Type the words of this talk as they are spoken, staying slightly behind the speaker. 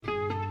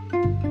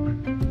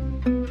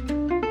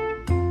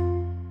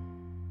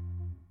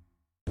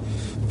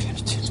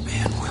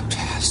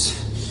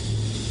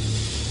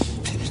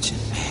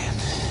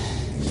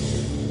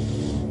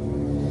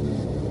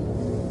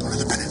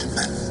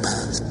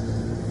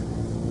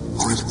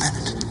only the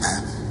penitent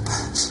man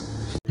pass.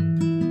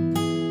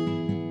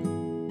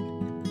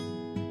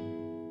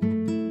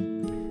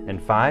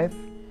 And 5,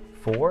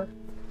 4,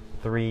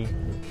 3,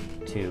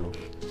 2,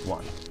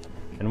 1.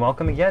 And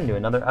welcome again to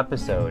another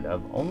episode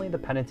of Only the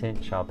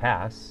Penitent Shall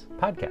Pass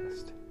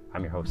podcast.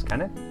 I'm your host,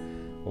 Kenneth.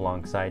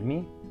 Alongside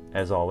me,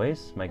 as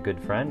always, my good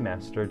friend,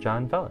 Master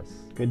John Fellis.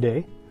 Good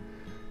day.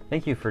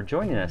 Thank you for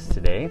joining us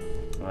today.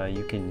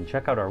 You can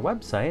check out our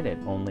website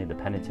at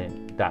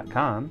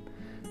onlythepenitent.com.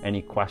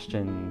 Any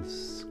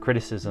questions,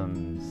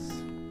 criticisms?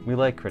 We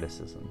like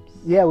criticisms.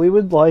 Yeah, we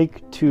would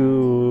like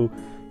to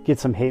get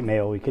some hate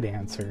mail we could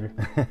answer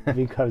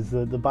because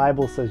the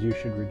Bible says you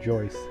should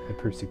rejoice at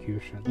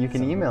persecution. You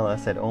can email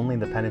us at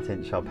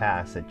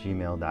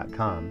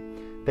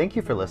onlythepenitent.shallpass@gmail.com. Thank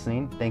you for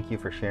listening. Thank you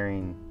for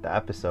sharing the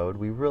episode.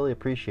 We really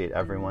appreciate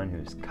everyone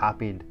who's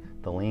copied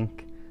the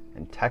link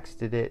and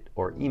texted it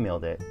or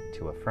emailed it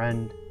to a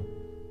friend,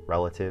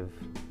 relative,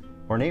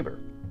 or neighbor.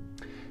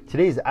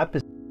 Today's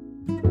episode,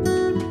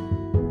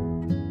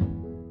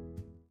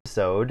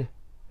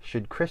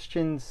 should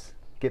Christians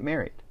get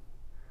married?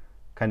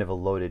 Kind of a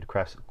loaded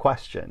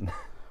question.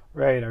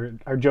 Right.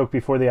 Our joke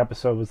before the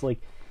episode was like,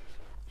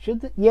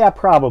 yeah,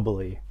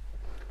 probably.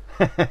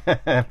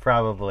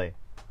 Probably.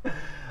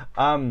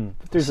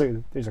 There's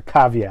a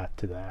caveat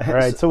to that,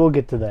 right? So we'll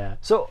get to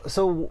that.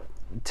 So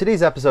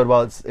today's episode,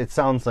 well, it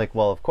sounds like,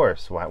 well, of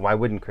course, why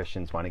wouldn't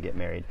Christians want to get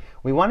married?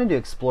 We wanted to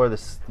explore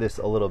this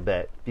a little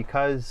bit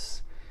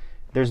because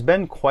there's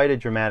been quite a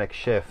dramatic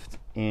shift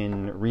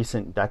in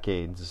recent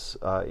decades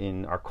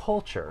in our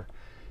culture.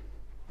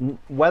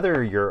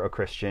 Whether you're a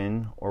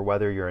Christian or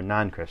whether you're a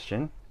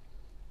non-Christian,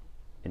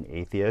 an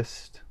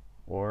atheist,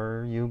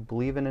 or you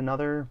believe in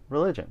another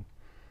religion,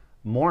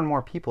 more and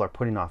more people are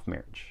putting off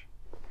marriage.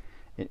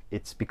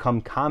 It's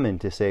become common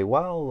to say,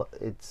 well,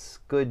 it's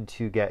good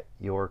to get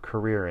your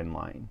career in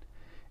line.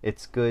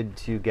 It's good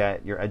to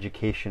get your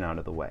education out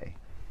of the way.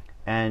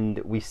 And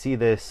we see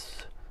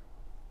this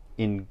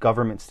in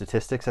government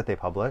statistics that they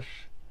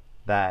publish,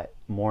 that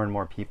more and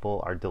more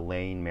people are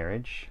delaying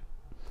marriage.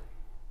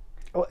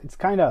 Well, it's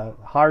kind of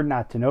hard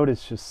not to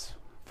notice just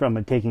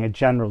from taking a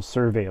general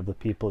survey of the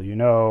people you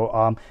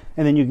know.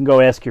 And then you can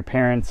go ask your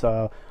parents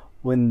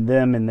when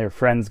them and their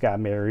friends got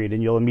married,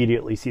 and you'll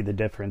immediately see the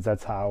difference.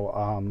 That's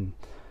how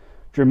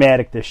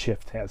dramatic this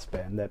shift has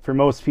been. That for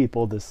most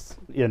people, this,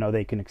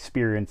 they can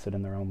experience it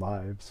in their own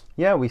lives.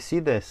 Yeah, we see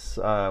this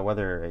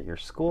whether at your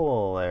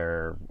school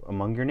or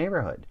among your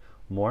neighborhood.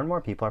 More and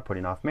more people are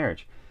putting off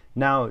marriage.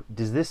 Now,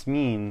 does this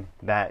mean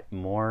that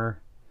more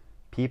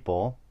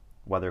people,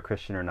 whether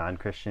Christian or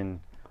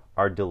non-Christian,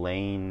 are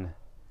delaying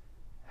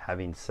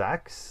having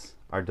sex,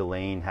 are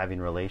delaying having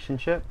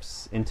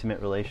relationships,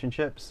 intimate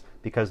relationships,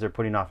 because they're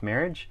putting off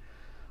marriage?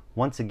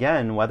 Once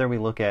again, whether we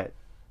look at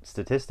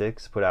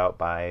statistics put out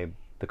by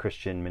the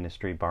Christian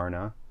ministry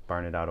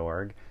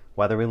barna.org,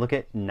 whether we look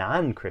at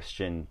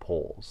non-Christian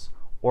polls,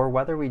 or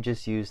whether we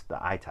just use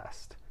the eye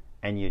test,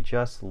 and you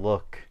just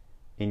look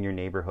in your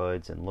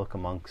neighborhoods and look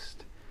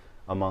amongst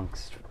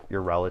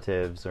your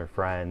relatives or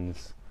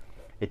friends,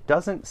 it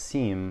doesn't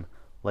seem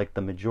like the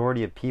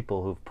majority of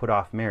people who've put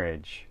off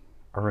marriage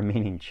are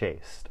remaining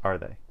chaste, are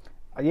they?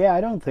 Yeah,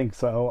 I don't think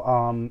so.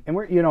 And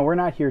we're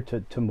not here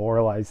to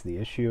moralize the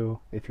issue.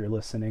 If you're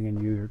listening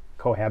and you're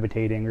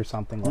cohabitating or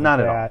something like not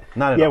that, at all.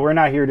 Not at yeah, all. We're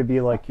not here to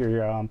be like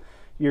your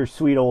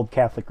sweet old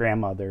Catholic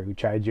grandmother who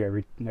chides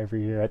you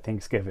every year at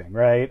Thanksgiving,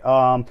 right?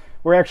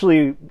 We're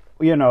actually,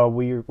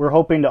 we're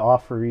hoping to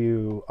offer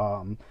you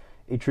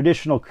a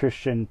traditional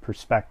Christian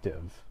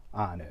perspective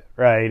on it,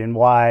 right? And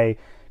why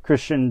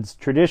Christians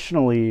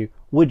traditionally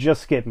would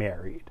just get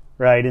married,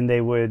 right? And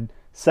they would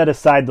set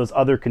aside those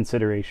other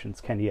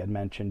considerations Kenny had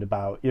mentioned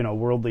about,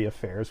 worldly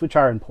affairs, which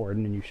are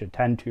important and you should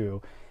tend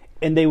to,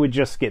 and they would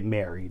just get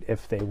married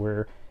if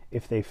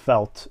they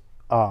felt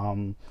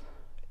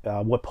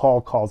what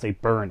Paul calls a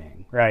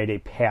burning, right? A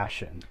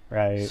passion,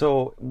 right?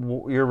 So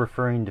you're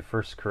referring to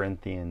 1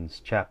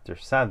 Corinthians chapter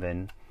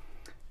 7.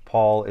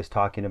 Paul is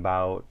talking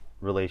about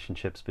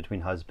relationships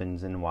between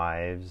husbands and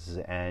wives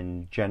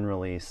and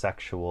generally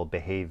sexual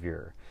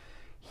behavior.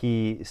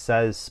 He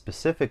says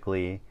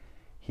specifically,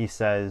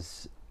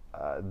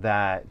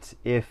 that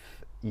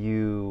if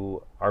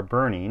you are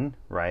burning,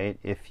 right,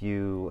 if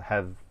you're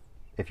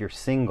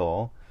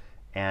single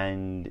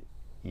and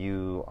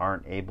you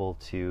aren't able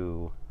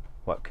to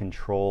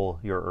control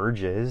your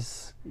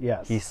urges,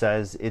 yes, he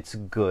says it's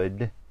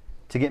good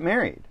to get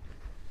married.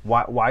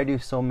 Why do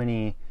so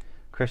many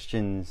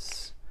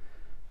Christians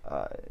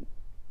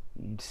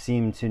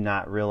seem to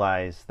not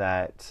realize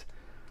that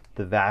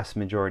the vast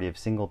majority of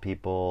single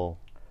people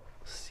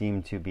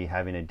seem to be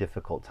having a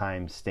difficult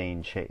time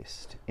staying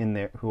chaste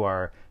who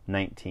are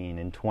 19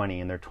 and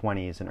 20 in their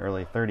 20s and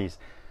early 30s?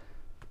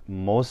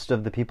 Most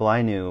of the people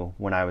I knew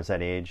when I was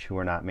that age who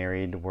were not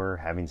married were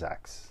having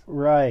sex.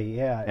 Right,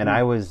 yeah. And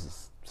I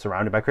was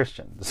surrounded by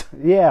Christians.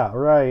 Yeah,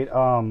 right.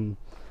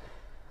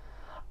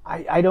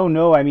 I don't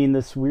know. I mean,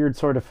 this weird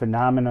sort of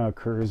phenomena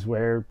occurs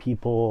where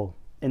people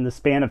in the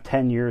span of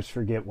 10 years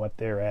forget what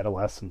their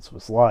adolescence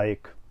was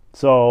like.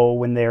 So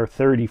when they're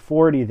 30,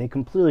 40, they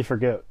completely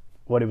forget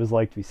what it was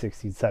like to be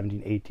 16,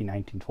 17, 18,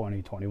 19,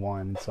 20,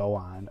 21, and so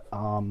on.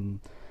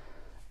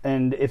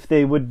 And if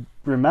they would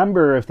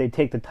remember, if they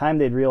take the time,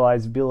 they'd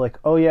realize, be like,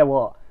 oh yeah,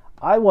 well,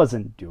 I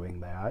wasn't doing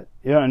that,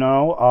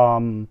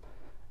 and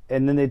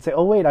then they'd say,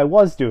 oh wait, I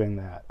was doing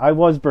that. I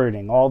was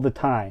burning all the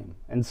time,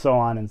 and so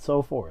on and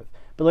so forth.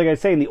 But like I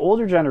say, in the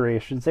older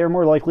generations, they're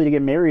more likely to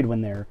get married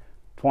when they're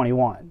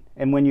 21.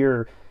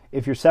 And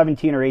if you're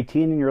 17 or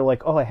 18 and you're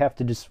like, oh, I have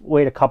to just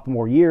wait a couple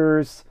more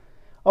years,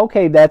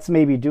 okay, that's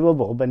maybe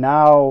doable. But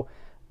now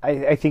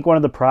I think one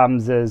of the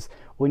problems is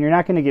when you're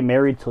not going to get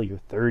married till you're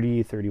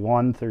 30,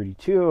 31,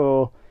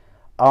 32,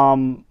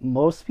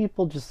 most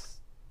people just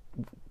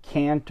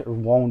can't or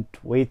won't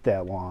wait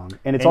that long.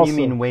 And it's also... you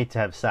mean wait to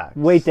have sex?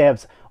 Wait to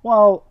have...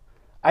 Well,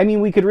 I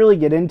mean, we could really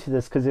get into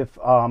this because if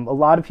a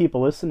lot of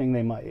people listening,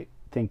 they might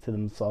think to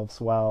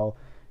themselves, well,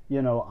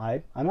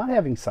 I'm not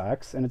having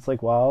sex. And it's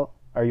like, well,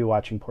 are you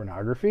watching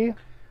pornography?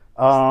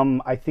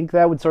 I think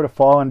that would sort of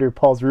fall under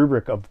Paul's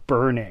rubric of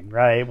burning,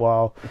 right?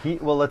 Well,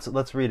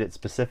 let's read it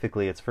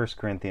specifically. It's 1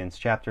 Corinthians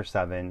chapter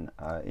 7.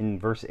 In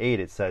verse 8,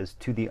 it says,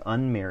 "To the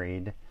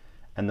unmarried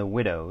and the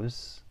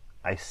widows,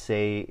 I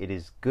say it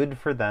is good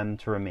for them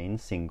to remain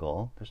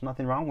single." There's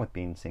nothing wrong with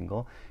being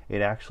single.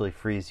 It actually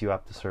frees you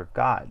up to serve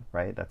God,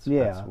 right? That's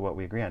what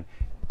we agree on.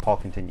 Paul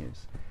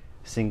continues,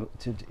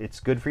 it's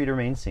good for you to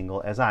remain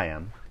single, as I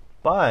am.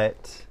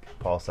 But,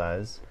 Paul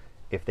says,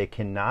 if they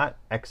cannot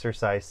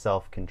exercise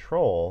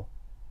self-control,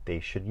 they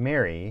should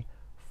marry,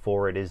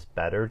 for it is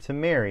better to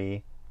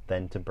marry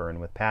than to burn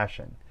with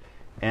passion.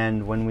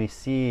 And when we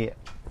see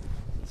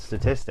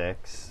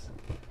statistics,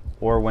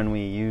 or when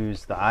we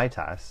use the eye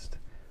test,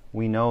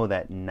 we know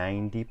that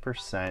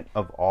 90%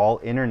 of all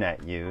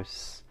internet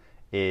use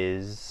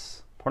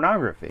is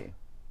pornography,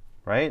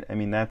 right? I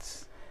mean,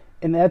 that's...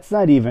 And that's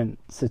not even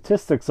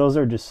statistics. Those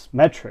are just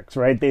metrics,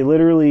 right? They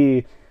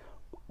literally...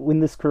 When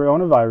this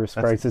coronavirus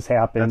crisis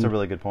happened... That's a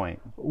really good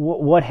point.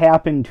 What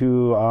happened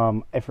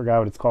to... I forgot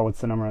what it's called. What's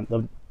the number?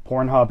 The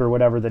Pornhub or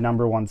whatever, the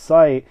number one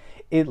site.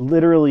 It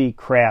literally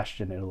crashed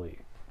in Italy.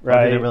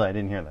 Right? Oh, did it really? I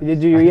didn't hear that.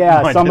 Did you?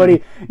 Yeah, no,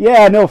 somebody...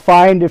 Yeah, no,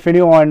 find if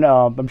anyone...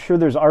 I'm sure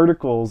there's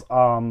articles.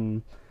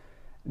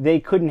 They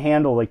couldn't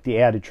handle, like, the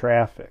added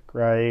traffic,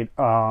 right?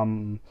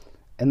 And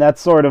that's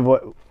sort of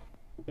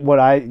what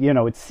I...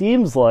 it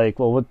seems like,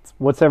 well,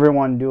 what's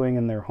everyone doing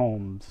in their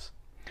homes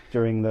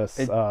during this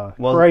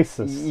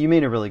crisis? You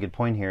made a really good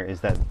point here,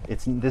 is that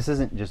this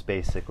isn't just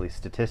basically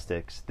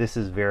statistics. This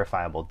is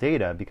verifiable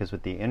data, because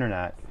with the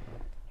internet,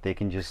 they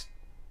can just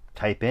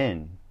type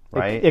in,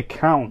 right? It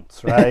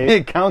counts, right?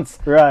 It counts.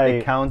 Right.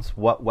 It counts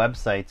what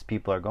websites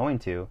people are going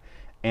to,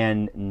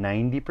 and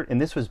 90%.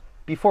 And this was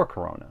before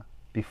Corona.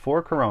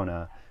 Before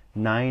Corona,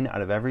 9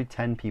 out of every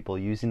 10 people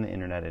using the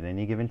internet at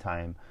any given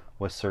time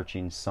was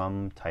searching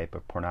some type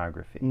of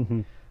pornography.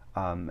 Mm-hmm.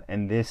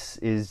 And this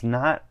is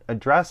not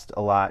addressed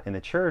a lot in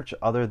the church,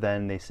 other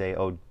than they say,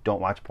 oh,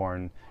 don't watch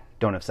porn,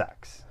 don't have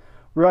sex.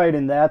 Right,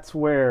 and that's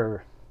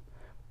where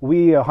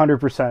we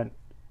 100%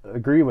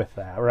 agree with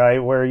that, right?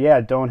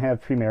 Where, don't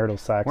have premarital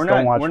sex,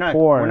 don't watch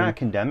porn. We're not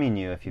condemning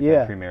you if you've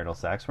had premarital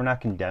sex. We're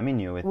not condemning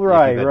you if you've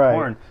had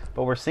porn.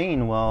 But we're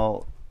saying,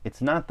 well,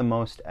 it's not the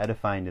most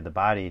edifying to the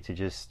body to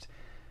just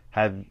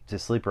have to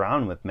sleep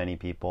around with many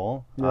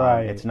people.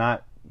 Right. It's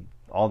not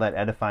all that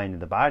edifying to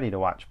the body to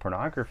watch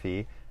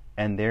pornography.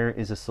 And there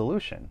is a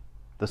solution.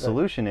 The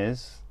solution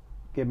is...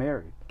 Get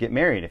married. Get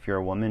married. If you're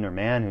a woman or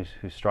man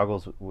who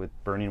struggles with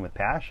burning with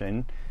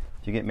passion,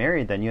 if you get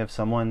married, then you have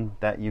someone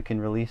that you can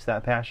release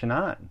that passion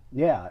on.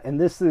 Yeah, and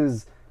this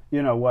is,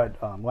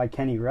 what, why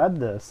Kenny read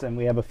this, and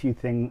we have a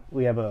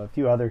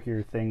few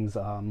other things.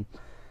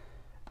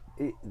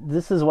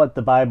 This is what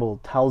the Bible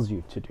tells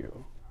you to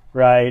do,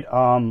 right?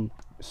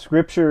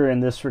 Scripture in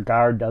this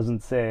regard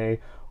doesn't say,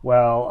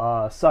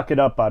 well, suck it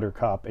up,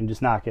 buttercup, and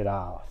just knock it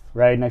off.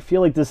 Right, and I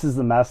feel like this is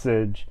the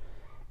message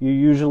you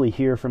usually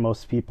hear from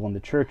most people in the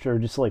church, are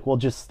just like, well,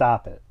 just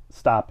stop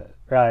it,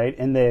 right?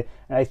 And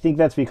I think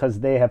that's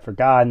because they have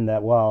forgotten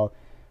that, well,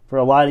 for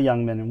a lot of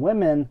young men and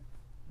women,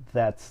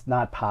 that's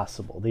not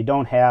possible. They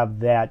don't have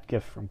that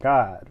gift from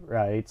God,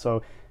 right?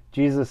 So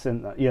Jesus,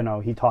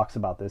 he talks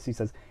about this. He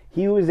says,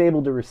 he who is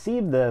able to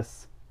receive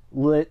this,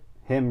 let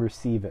him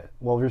receive it.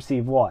 Well,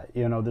 receive what?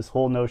 This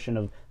whole notion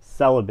of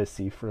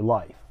celibacy for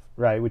life,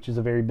 right? Which is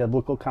a very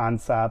biblical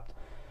concept.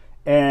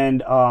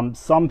 And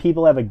some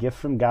people have a gift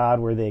from God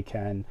where they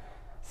can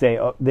say,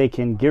 they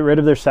can get rid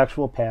of their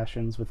sexual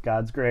passions with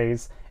God's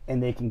grace,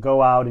 and they can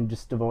go out and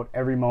just devote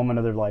every moment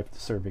of their life to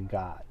serving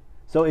God.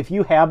 So if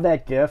you have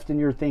that gift and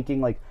you're thinking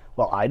like,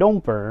 well, I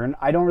don't burn,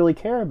 I don't really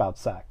care about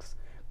sex.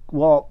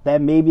 Well, that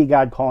may be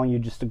God calling you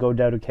just to go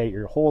dedicate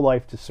your whole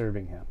life to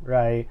serving him,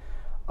 right?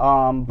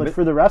 But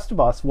for the rest of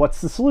us,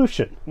 what's the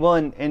solution? Well,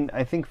 and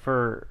I think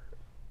for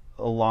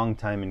a long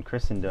time in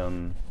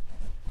Christendom,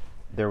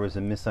 there was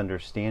a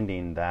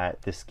misunderstanding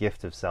that this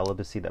gift of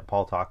celibacy that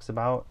Paul talks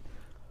about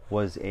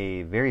was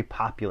a very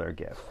popular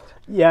gift.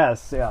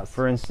 Yes.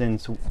 For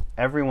instance,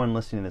 everyone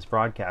listening to this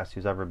broadcast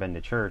who's ever been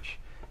to church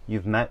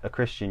you've met a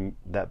Christian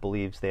that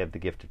believes they have the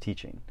gift of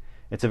teaching.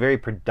 It's a very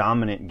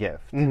predominant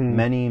gift.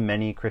 Mm-hmm.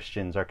 Many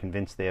Christians are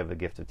convinced they have the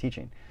gift of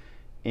teaching.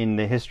 In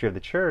the history of the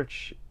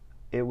church,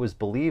 it was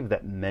believed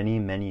that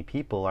many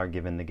people are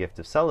given the gift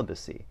of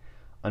celibacy.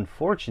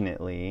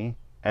 Unfortunately,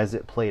 as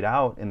it played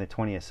out in the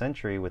 20th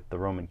century with the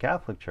Roman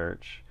Catholic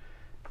Church,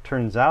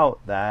 turns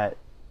out that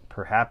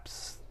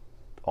perhaps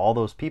all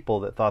those people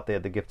that thought they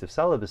had the gift of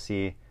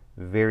celibacy,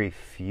 very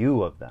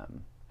few of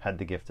them had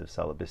the gift of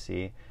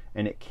celibacy,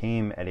 and it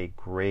came at a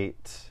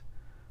great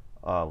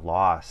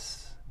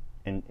loss,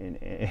 and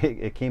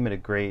it came at a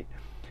great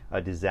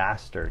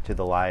disaster to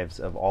the lives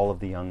of all of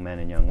the young men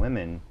and young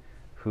women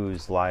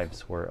whose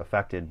lives were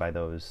affected by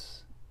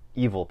those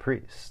evil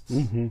priests.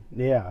 Mm-hmm.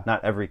 Yeah.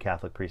 Not every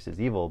Catholic priest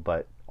is evil,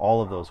 but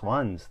all of those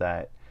ones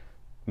that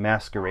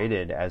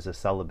masqueraded as a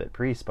celibate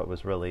priest but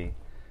was really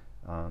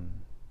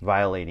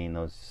violating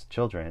those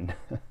children.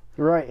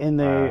 Right, and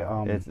they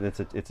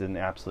it's an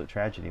absolute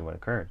tragedy what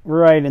occurred.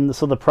 Right, and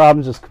so the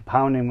problem's just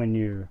compounding when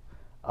you're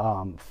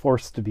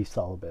forced to be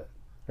celibate,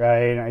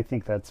 right? And I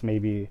think that's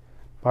maybe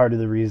part of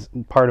the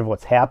reason, part of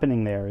what's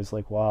happening there is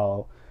like,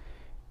 well,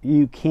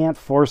 you can't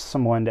force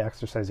someone to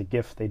exercise a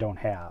gift they don't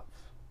have,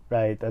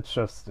 right? That's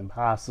just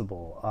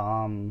impossible.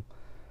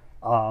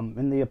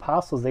 And the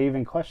apostles, they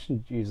even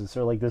questioned Jesus.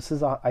 They're like,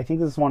 I think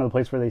this is one of the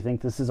places where they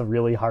think this is a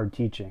really hard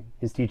teaching.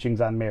 His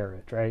teachings on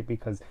marriage, right?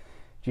 Because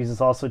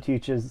Jesus also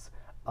teaches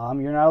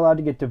you're not allowed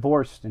to get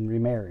divorced and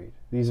remarried.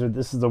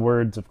 This is the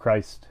words of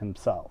Christ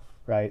himself,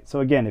 right? So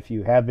again, if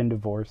you have been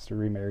divorced or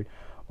remarried,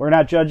 we're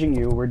not judging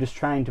you. We're just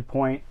trying to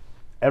point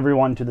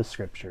everyone to the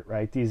Scripture,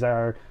 right? These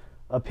are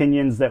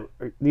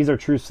these are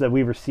truths that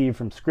we receive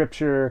from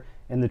Scripture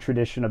in the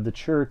tradition of the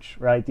church,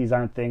 right? These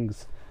aren't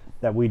things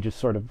that we just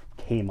sort of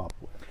came up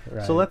with.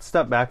 Right? So let's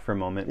step back for a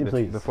moment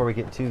before we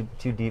get too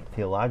deep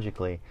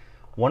theologically.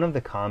 One of the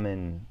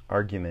common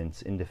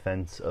arguments in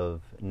defense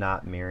of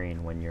not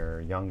marrying when you're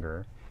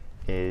younger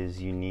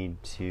is you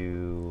need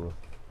to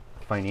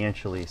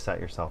financially set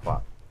yourself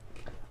up.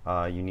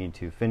 You need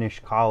to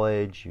finish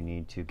college, you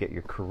need to get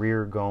your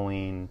career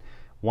going.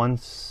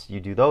 Once you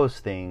do those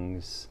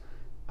things,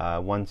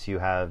 once you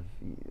have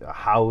a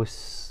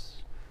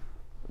house,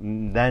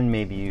 then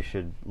maybe you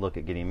should look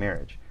at getting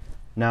marriage.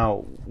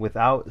 Now,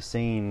 without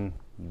saying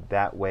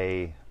that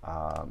way,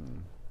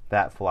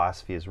 that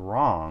philosophy is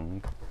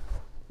wrong,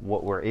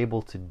 what we're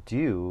able to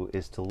do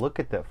is to look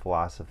at that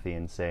philosophy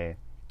and say,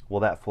 well,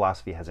 that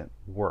philosophy hasn't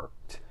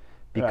worked.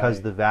 Because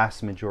Right. the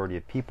vast majority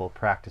of people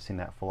practicing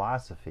that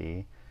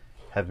philosophy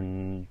have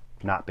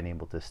not been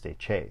able to stay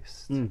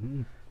chaste.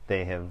 Mm-hmm.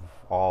 They have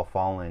all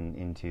fallen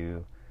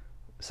into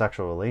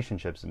sexual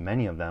relationships,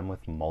 many of them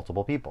with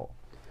multiple people.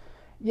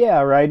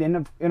 Yeah, right. And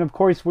of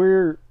course,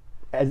 we're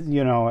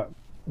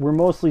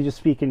mostly just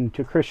speaking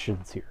to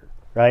Christians here,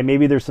 right?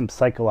 Maybe there's some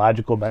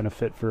psychological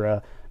benefit for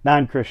a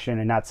non-Christian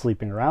and not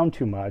sleeping around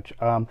too much.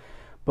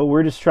 But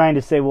we're just trying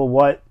to say, well,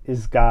 what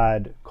is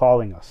God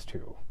calling us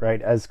to,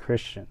 right, as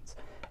Christians?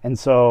 And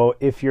so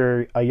if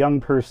you're a young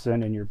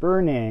person and you're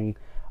burning,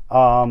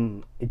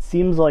 it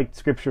seems like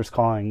Scripture's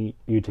calling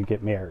you to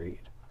get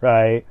married,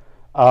 right?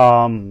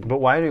 But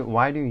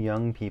why do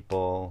young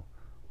people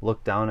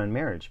look down on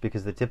marriage?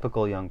 Because the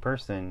typical young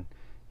person,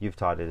 you've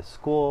taught at a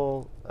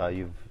school,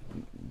 you've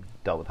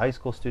dealt with high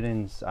school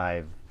students,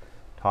 I've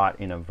taught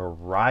in a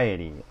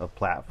variety of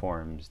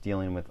platforms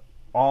dealing with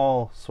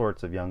all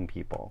sorts of young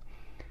people.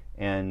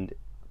 And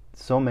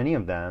so many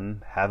of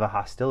them have a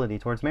hostility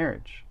towards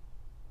marriage.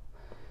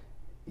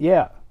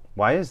 Yeah.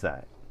 Why is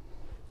that?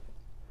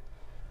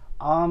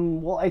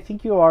 Well, I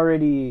think you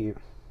already...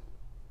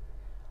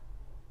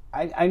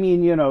 I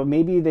mean,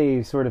 maybe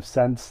they sort of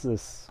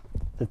sense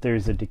that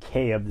there's a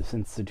decay of this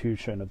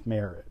institution of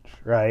marriage,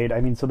 right?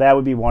 I mean, so that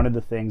would be one of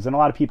the things. And a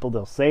lot of people,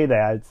 they'll say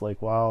that. It's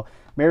like, well,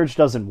 marriage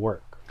doesn't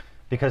work.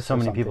 Because so Or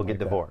many people something get like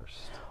that.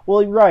 divorced.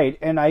 Well, right.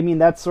 And I mean,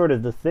 that's sort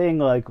of the thing.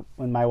 Like,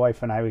 when my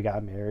wife and we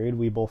got married,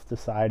 we both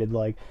decided,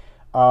 like,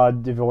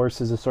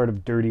 divorce is a sort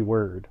of dirty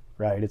word,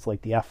 right? It's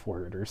like the F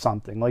word or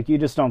something. Like, you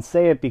just don't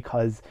say it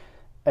because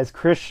as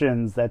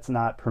Christians, that's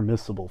not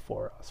permissible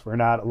for us. We're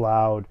not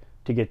allowed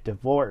to get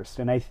divorced.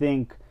 And I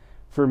think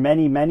for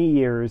many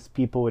years,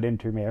 people would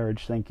enter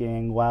marriage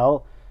thinking,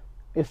 well,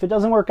 if it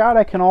doesn't work out,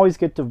 I can always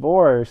get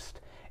divorced.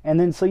 And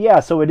then,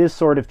 so it is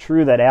sort of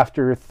true that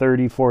after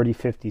 30, 40,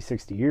 50,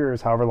 60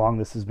 years, however long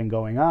this has been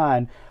going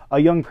on, a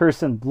young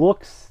person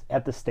looks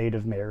at the state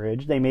of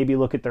marriage. They maybe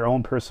look at their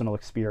own personal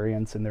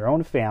experience in their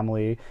own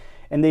family,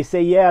 and they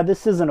say, yeah,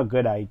 this isn't a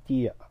good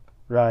idea,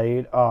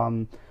 right?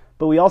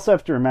 But we also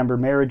have to remember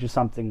marriage is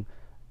something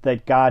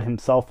that God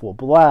himself will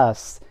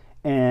bless.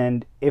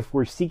 And if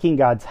we're seeking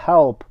God's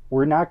help,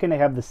 we're not going to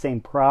have the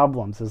same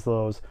problems as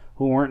those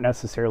who weren't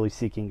necessarily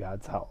seeking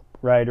God's help,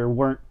 right? Or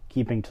weren't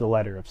keeping to the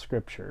letter of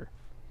Scripture.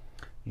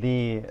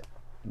 The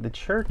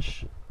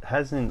church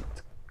hasn't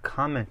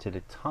commented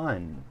a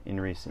ton in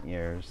recent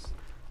years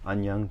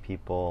on young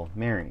people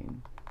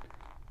marrying.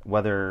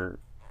 Whether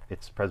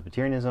it's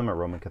Presbyterianism or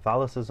Roman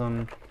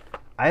Catholicism,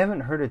 I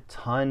haven't heard a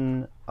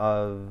ton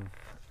of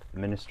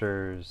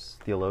ministers,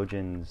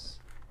 theologians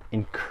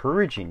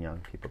encouraging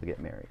young people to get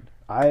married.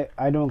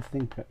 I don't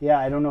think,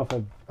 I don't know if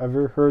I've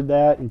ever heard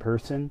that in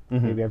person.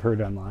 Maybe I've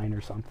heard it online or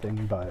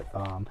something, but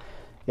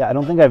I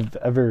don't think I've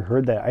ever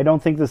heard that. I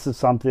don't think this is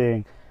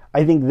something,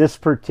 I think this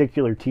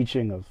particular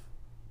teaching of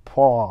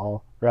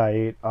Paul,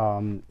 right,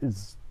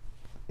 is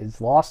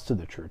lost to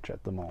the church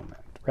at the moment,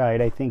 right?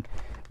 I think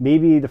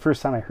maybe the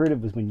first time I heard it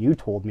was when you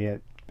told me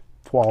it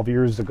 12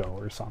 years ago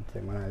or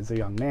something when I was a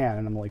young man,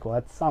 and I'm like, well,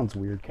 that sounds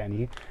weird,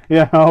 Kenny,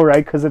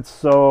 right? Because it's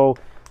so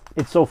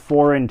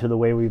foreign to the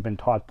way we've been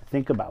taught to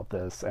think about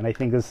this. And I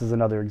think this is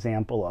another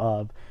example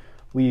of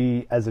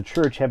we as a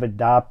church have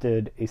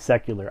adopted a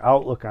secular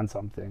outlook on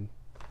something.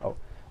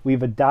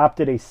 We've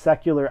adopted a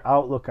secular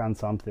outlook on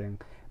something,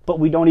 but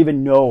we don't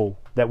even know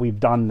that we've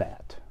done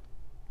that.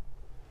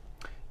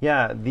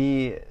 Yeah,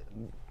 the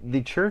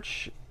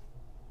church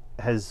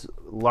has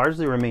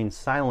largely remained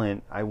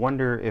silent. I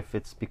wonder if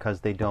it's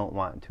because they don't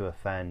want to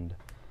offend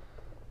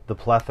the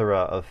plethora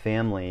of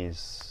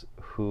families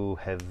who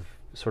have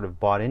sort of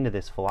bought into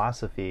this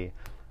philosophy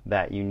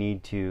that you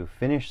need to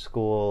finish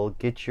school,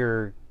 get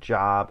your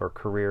job or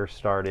career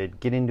started,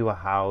 get into a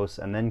house,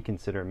 and then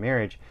consider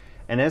marriage.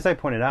 And as I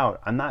pointed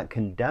out, I'm not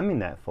condemning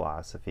that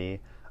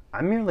philosophy.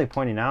 I'm merely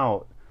pointing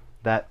out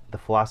that the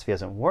philosophy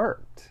hasn't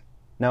worked.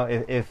 Now,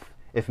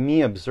 if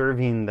me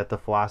observing that the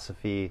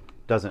philosophy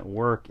doesn't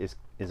work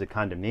is a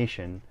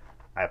condemnation,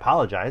 I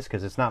apologize,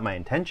 because it's not my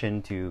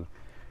intention to,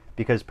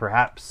 because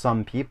perhaps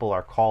some people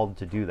are called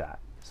to do that.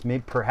 So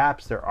maybe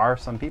perhaps there are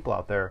some people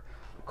out there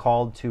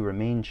called to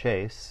remain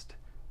chaste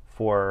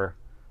for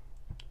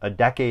a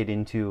decade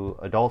into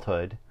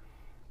adulthood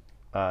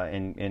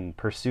and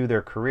pursue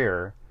their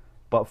career,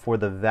 but for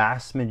the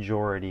vast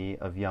majority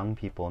of young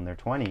people in their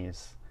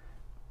 20s,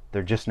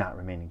 they're just not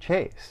remaining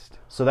chaste.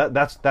 So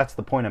that's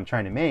the point I'm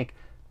trying to make.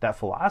 That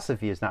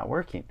philosophy is not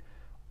working.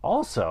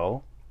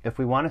 Also, if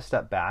we want to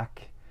step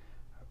back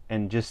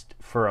and just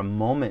for a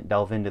moment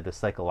delve into the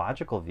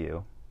psychological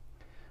view,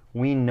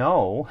 we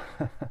know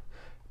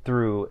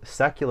through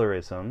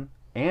secularism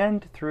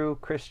and through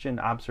Christian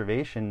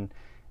observation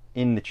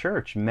in the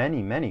church,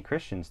 many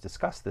Christians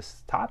discuss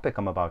this topic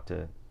I'm about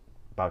to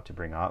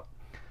bring up.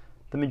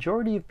 The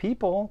majority of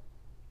people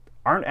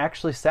aren't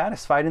actually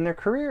satisfied in their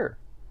career.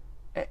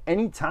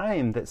 Any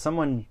time that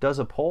someone does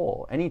a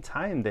poll, any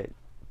time that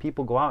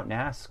people go out and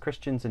ask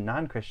Christians and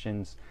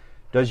non-Christians,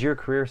 does your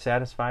career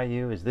satisfy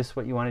you? Is this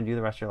what you want to do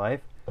the rest of your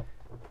life?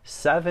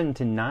 70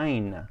 to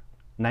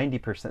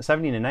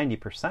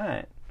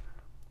 90%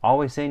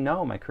 always say,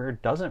 no, my career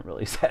doesn't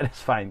really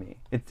satisfy me.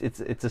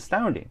 It's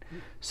astounding.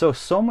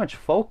 So much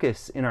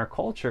focus in our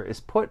culture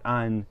is put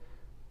on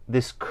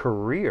this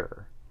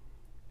career,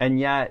 and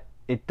yet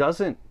it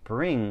doesn't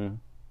bring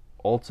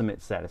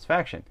ultimate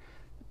satisfaction.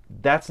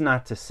 That's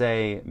not to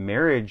say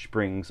marriage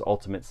brings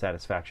ultimate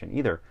satisfaction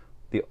either.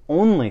 The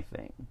only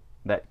thing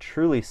that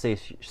truly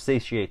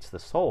satiates the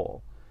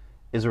soul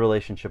is a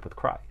relationship with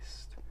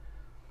Christ.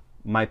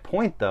 My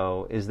point,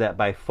 though, is that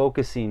by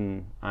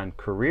focusing on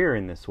career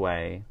in this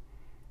way,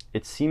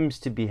 it seems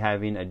to be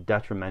having a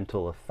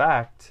detrimental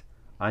effect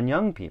on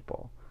young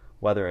people,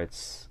 whether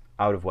it's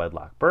out of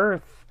wedlock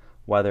birth,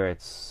 whether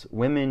it's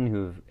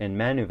women and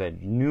men who've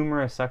had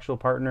numerous sexual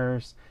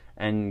partners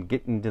and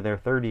get into their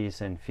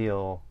 30s and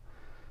feel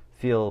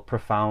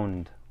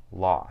profound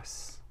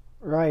loss.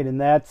 Right, and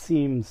that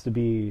seems to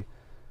be,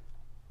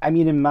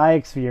 in my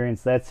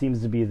experience, that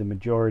seems to be the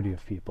majority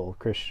of people,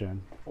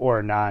 Christian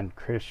or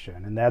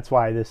non-Christian. And that's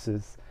why this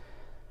is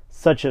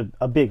such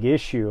a big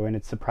issue, and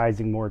it's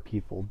surprising more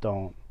people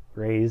don't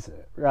raise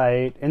it,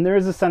 right? And there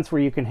is a sense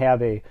where you can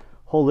have a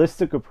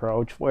holistic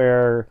approach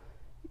where,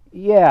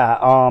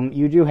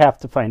 you do have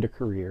to find a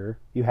career.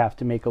 You have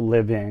to make a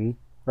living,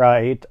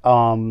 right?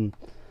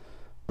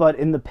 But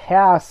in the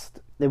past,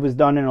 it was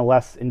done in a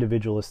less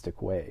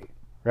individualistic way,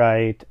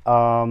 right?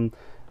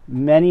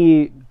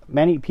 Many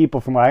people,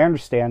 from what I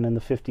understand, in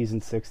the 50s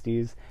and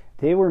 60s,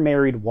 they were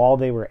married while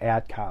they were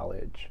at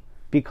college,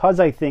 because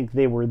I think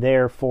they were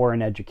there for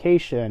an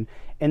education,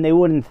 and they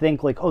wouldn't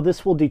think like, oh,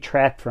 this will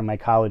detract from my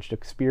college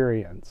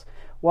experience.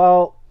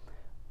 Well,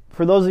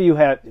 for those of you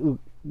who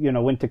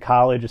went to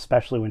college,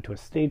 especially went to a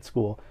state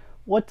school,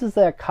 what does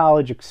that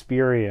college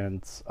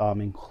experience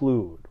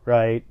include,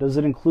 right? Does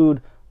it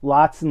include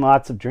lots and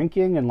lots of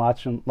drinking and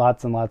lots and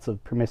lots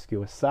of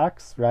promiscuous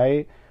sex,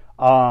 right?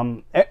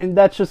 And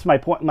that's just my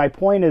point. My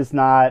point is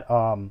not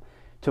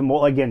to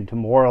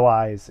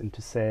moralize and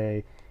to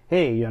say,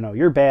 hey,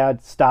 you're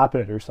bad, stop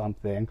it or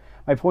something.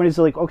 My point is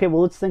like, okay,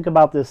 well, let's think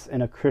about this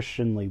in a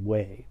Christianly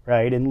way,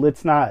 right? And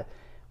let's not,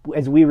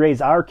 as we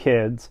raise our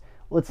kids,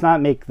 let's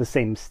not make the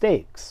same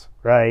mistakes,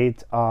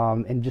 right?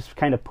 And just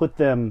kind of put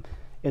them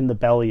in the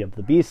belly of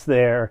the beast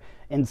there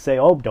and say,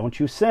 oh, don't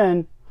you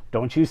sin,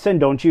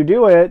 don't you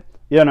do it.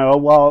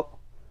 Well,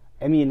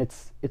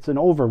 it's an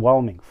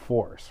overwhelming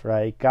force,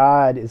 right?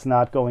 God is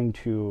not going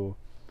to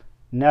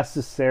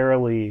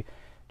necessarily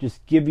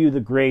just give you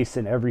the grace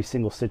in every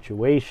single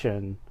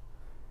situation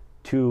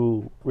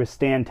to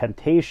withstand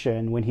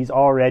temptation when he's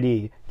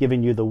already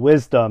given you the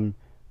wisdom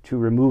to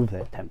remove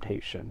that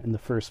temptation in the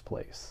first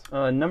place?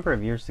 A number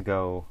of years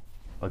ago,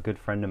 a good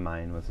friend of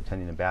mine was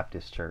attending a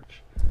Baptist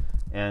church,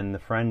 and the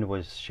friend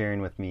was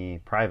sharing with me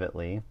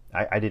privately.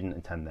 I didn't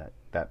attend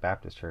that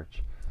Baptist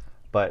church,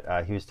 but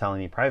he was telling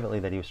me privately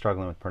that he was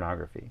struggling with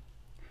pornography.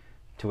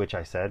 To which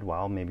I said,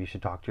 well, maybe you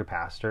should talk to your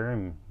pastor,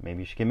 and maybe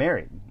you should get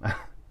married.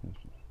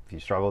 If you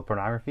struggle with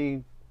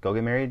pornography, go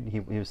get married.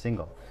 He was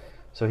single.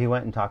 So he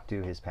went and talked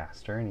to his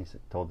pastor, and he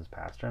told his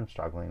pastor, I'm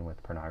struggling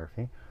with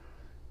pornography.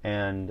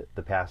 And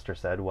the pastor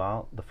said,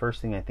 well, the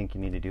first thing I think you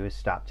need to do is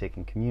stop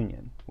taking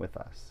communion with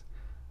us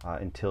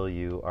until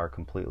you are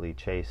completely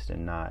chaste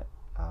and not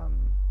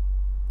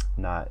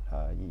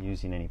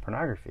using any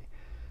pornography.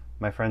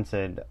 My friend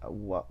said,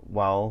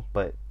 well,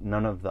 but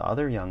none of the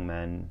other young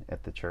men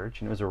at the church,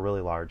 and it was a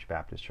really large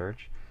Baptist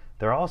church,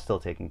 they're all still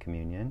taking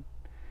communion.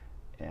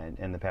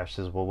 And the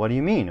pastor says, well, what do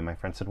you mean? And my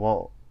friend said,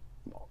 well,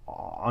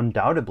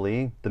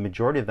 undoubtedly, the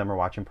majority of them are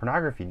watching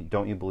pornography.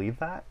 Don't you believe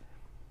that?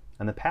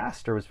 And the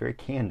pastor was very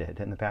candid,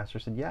 and the pastor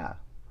said, yeah,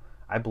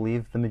 I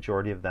believe the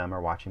majority of them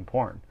are watching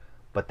porn,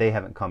 but they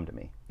haven't come to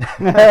me.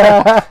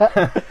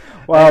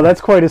 Wow,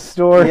 that's quite a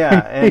story.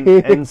 Yeah,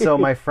 and so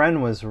my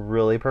friend was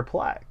really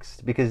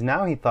perplexed, because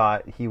now he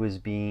thought he was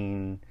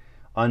being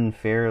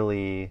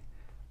unfairly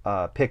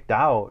picked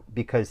out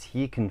because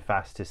he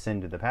confessed his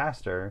sin to the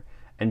pastor,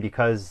 and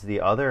because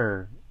the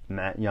other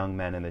young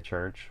men in the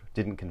church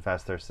didn't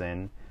confess their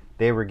sin,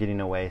 they were getting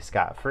away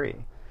scot-free.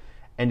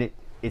 And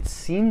it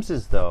seems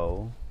as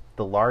though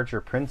the larger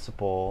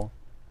principle,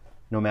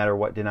 no matter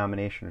what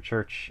denomination or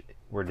church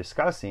we're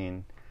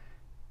discussing,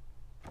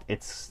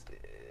 it's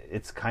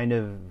kind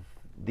of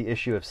the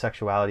issue of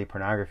sexuality,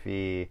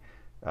 pornography,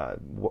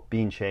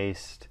 being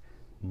chaste.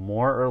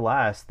 More or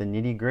less, the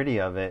nitty-gritty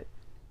of it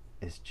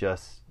is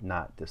just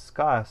not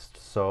discussed,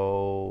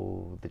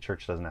 so the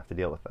church doesn't have to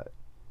deal with it.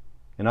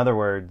 In other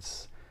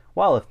words,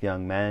 well, if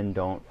young men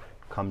don't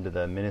come to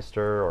the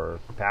minister or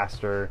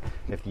pastor,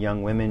 if the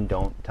young women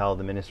don't tell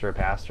the minister or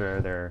pastor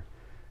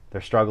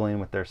they're struggling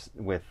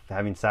with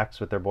having sex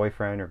with their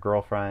boyfriend or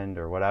girlfriend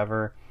or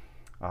whatever,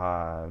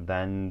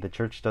 then the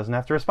church doesn't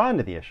have to respond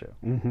to the issue.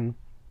 Mm-hmm.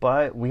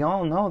 But we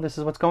all know this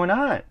is what's going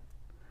on.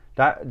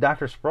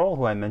 Dr. Sproul,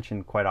 who I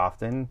mention quite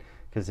often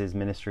because his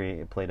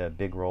ministry played a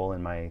big role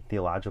in my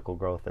theological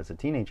growth as a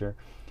teenager,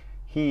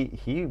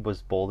 he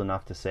was bold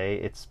enough to say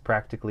it's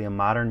practically a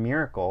modern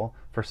miracle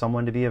for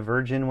someone to be a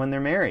virgin when they're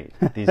married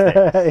these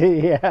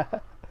days. Yeah.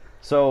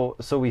 So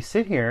we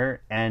sit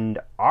here, and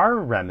our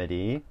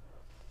remedy,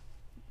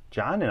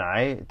 John and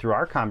I, through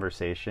our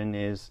conversation,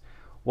 is,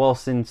 well,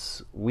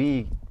 since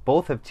we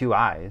both have two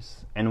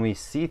eyes and we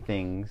see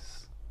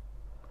things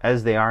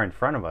as they are in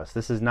front of us,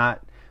 this is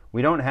not,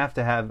 we don't have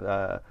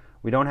to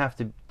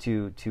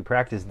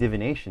practice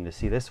divination to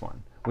see this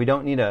one. We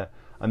don't need a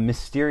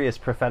mysterious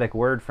prophetic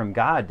word from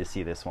God to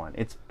see this one.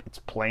 It's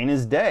plain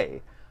as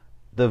day.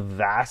 The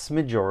vast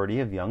majority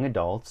of young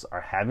adults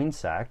are having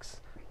sex.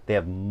 They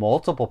have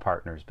multiple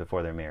partners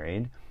before they're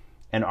married.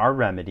 And our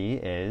remedy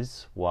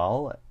is,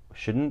 well,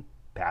 shouldn't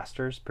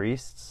pastors,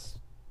 priests,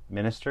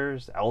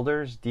 ministers,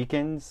 elders,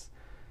 deacons,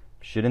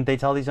 shouldn't they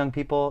tell these young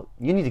people,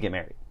 you need to get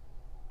married?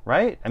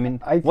 Right? I mean,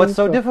 what's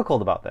so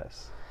difficult about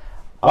this?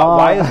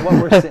 Why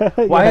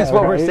is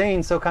what we're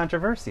saying so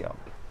controversial?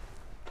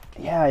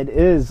 Yeah, it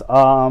is.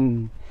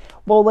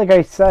 Well, like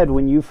I said,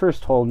 when you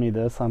first told me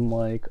this, I'm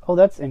like, oh,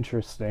 that's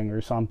interesting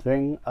or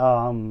something.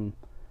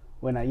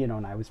 When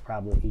I was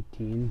probably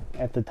 18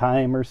 at the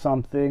time or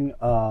something.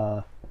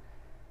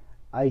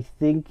 I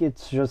think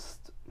it's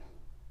just,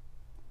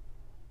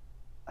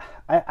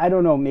 I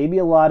don't know, maybe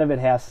a lot of it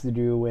has to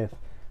do with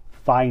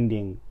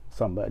finding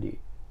somebody,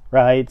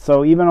 right?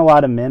 So even a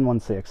lot of men,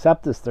 once they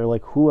accept this, they're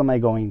like, who am I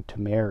going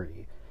to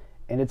marry?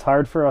 And it's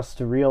hard for us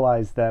to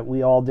realize that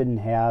we all didn't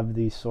have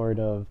the sort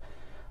of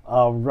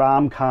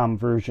rom-com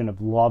version of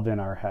love in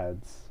our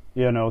heads,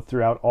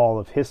 throughout all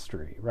of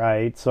history,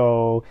 right?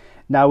 So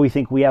now we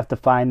think we have to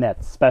find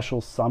that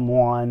special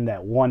someone,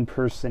 that one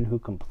person who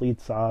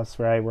completes us,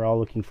 right? We're all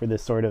looking for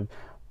this sort of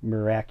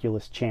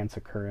miraculous chance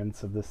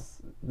occurrence of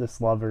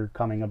this lover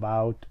coming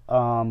about.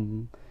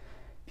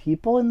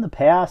 People in the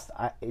past,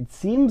 it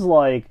seems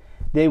like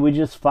they would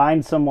just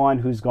find someone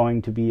who's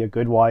going to be a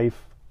good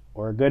wife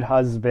or a good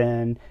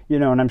husband,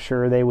 and I'm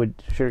sure they would,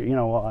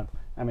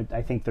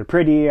 I think they're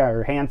pretty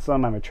or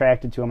handsome, I'm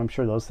attracted to them, I'm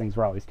sure those things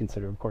were always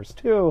considered, of course,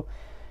 too.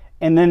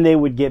 And then they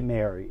would get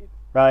married,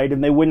 right?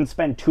 And they wouldn't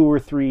spend 2 or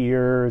 3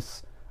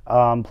 years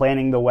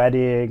planning the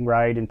wedding,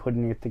 right, and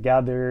putting it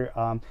together.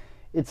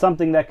 It's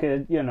something that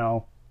could,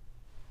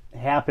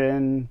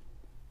 happen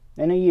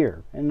in a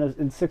year,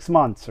 in 6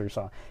 months or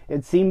so.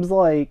 It seems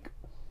like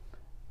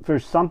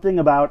there's something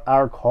about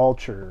our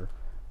culture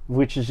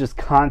which is just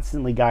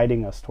constantly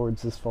guiding us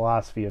towards this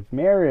philosophy of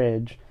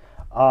marriage.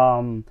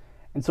 And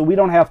so we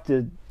don't have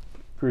to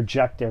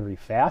reject every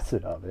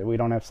facet of it. We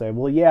don't have to say,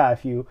 well, yeah,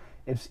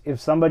 if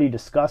somebody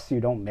disgusts you,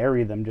 don't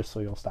marry them just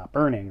so you'll stop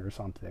earning or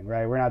something,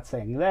 right? We're not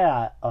saying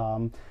that.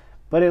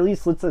 But at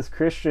least let's, as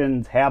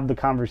Christians, have the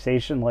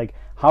conversation, like,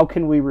 how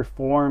can we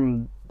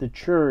reform the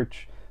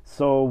church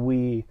so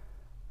we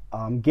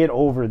get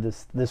over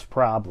this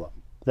problem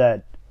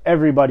that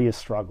everybody is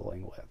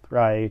struggling with,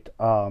 right?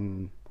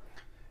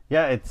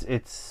 Yeah,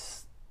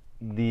 it's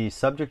the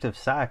subject of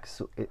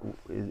sex.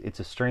 It's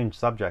a strange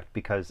subject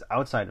because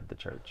outside of the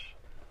church,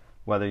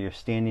 whether you're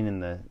standing in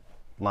the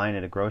line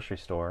at a grocery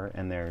store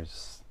and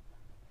there's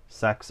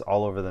sex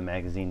all over the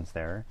magazines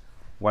there,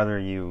 whether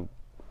you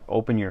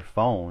open your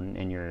phone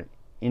and you're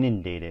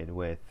inundated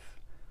with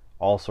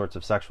all sorts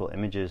of sexual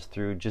images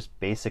through just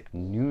basic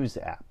news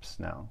apps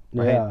now,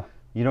 right? Yeah.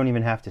 You don't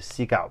even have to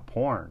seek out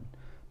porn,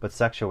 but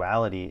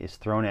sexuality is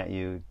thrown at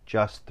you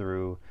just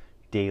through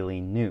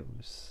daily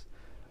news.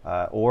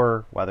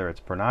 Or whether it's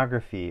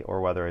pornography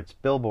or whether it's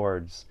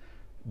billboards,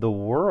 the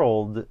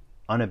world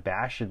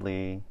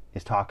unabashedly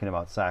is talking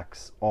about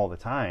sex all the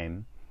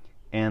time,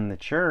 and the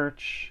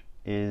church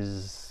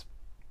is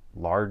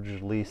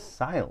largely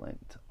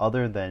silent,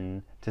 other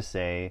than to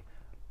say,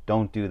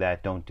 don't do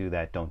that, don't do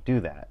that, don't do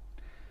that.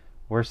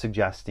 We're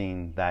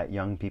suggesting that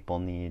young people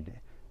need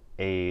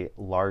a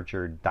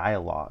larger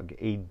dialogue,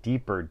 a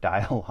deeper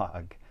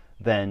dialogue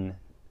than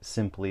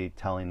simply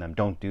telling them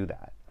don't do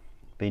that.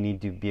 They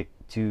need to be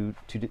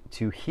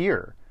to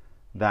hear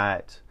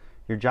that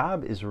your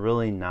job is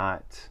really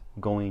not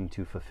going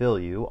to fulfill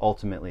you.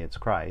 Ultimately, it's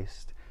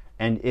Christ.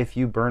 And if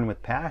you burn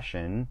with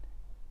passion,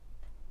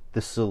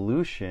 the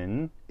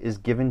solution is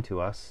given to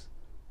us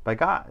by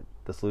God.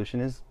 The solution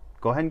is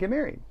go ahead and get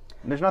married.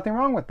 And there's nothing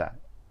wrong with that.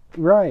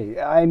 Right.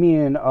 I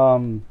mean,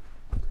 and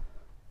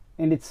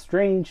it's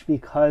strange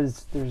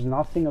because there's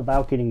nothing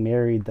about getting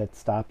married that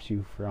stops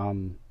you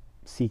from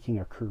seeking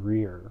a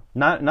career.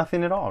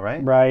 Nothing at all,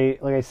 right?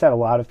 Right. Like I said, a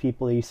lot of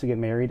people, they used to get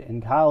married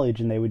in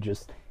college and they would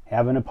just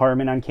have an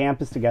apartment on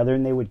campus together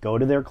and they would go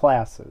to their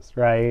classes,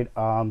 right?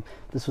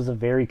 This was a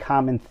very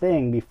common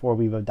thing before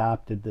we've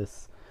adopted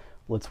this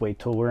let's wait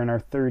till we're in our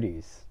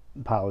 30s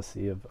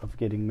policy of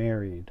getting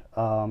married.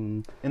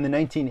 In the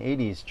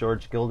 1980s,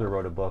 George Gilder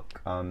wrote a book.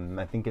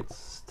 I think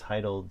it's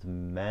titled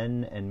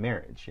Men and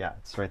Marriage. Yeah,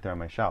 it's right there on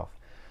my shelf.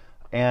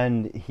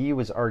 And he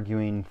was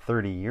arguing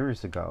 30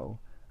 years ago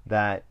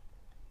that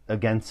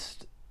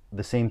against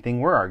the same thing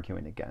we're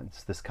arguing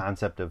against, this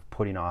concept of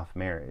putting off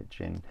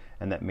marriage and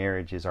that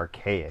marriage is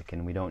archaic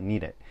and we don't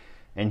need it.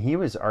 And he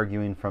was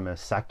arguing from a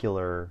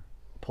secular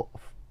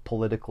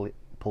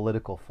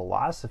political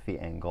philosophy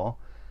angle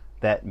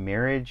that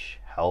marriage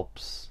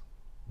helps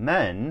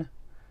men.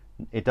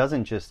 It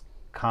doesn't just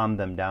calm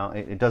them down.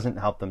 It doesn't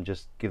help them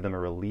just give them a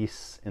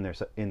release in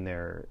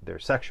their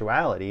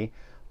sexuality,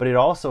 but it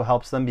also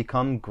helps them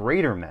become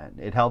greater men.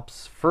 It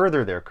helps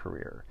further their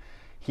career.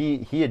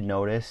 He had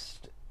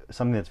noticed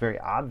something that's very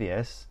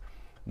obvious,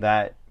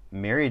 that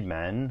married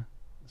men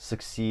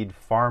succeed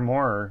far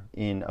more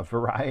in a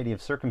variety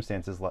of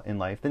circumstances in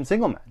life than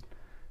single men,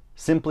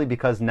 simply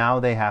because now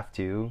they have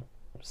to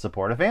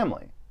support a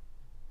family.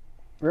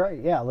 Right,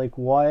 yeah. Like,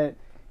 what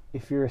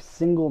if you're a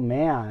single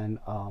man?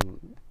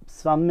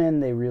 Some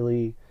men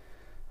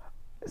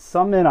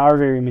are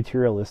very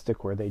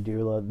materialistic, where they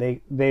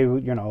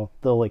they'll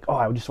like, oh,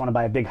 I just want to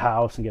buy a big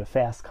house and get a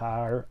fast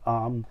car.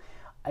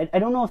 I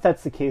don't know if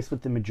that's the case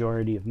with the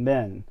majority of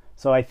men.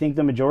 So I think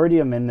the majority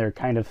of men, they're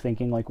kind of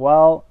thinking like,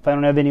 well, if I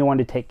don't have anyone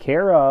to take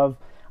care of,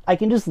 I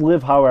can just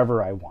live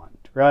however I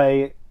want,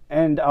 right?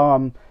 And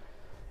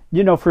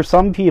for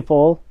some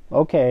people,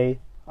 okay,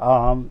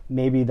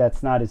 maybe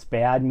that's not as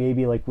bad.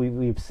 Maybe, like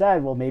we've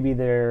said, well, maybe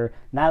they're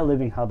not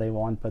living how they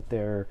want, but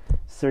they're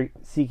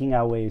seeking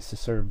out ways to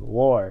serve the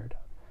Lord.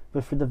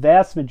 But for the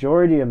vast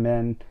majority of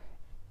men,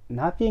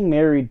 not being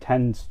married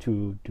tends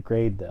to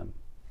degrade them.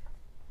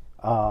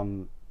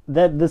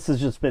 That this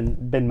has just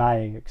been my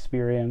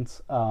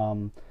experience.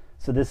 So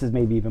this is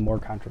maybe even more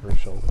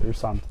controversial or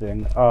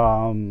something.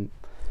 But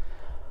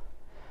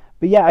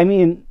yeah, I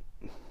mean,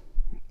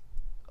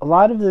 a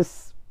lot of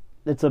this,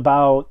 it's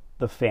about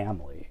the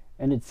family,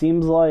 and it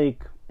seems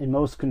like in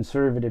most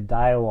conservative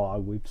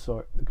dialogue,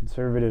 the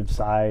conservative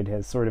side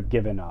has sort of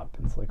given up.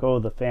 It's like, oh,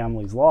 the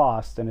family's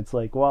lost, and it's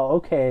like, well,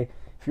 okay,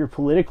 if you're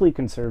politically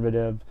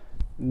conservative,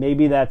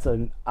 maybe that's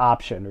an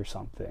option or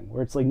something,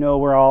 where it's like, no,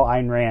 we're all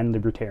Ayn Rand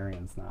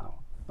libertarians now.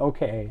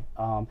 Okay,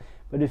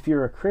 but if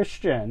you're a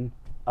Christian,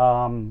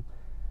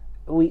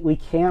 we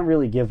can't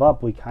really give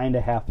up. We kind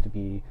of have to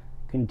be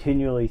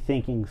continually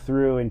thinking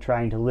through and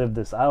trying to live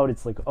this out.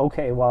 It's like,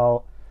 okay,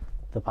 well,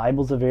 the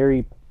Bible's a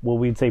very, what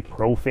we'd say,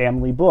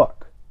 pro-family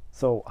book.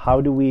 So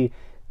how do we,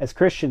 as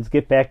Christians,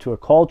 get back to a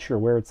culture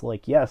where it's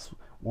like, yes,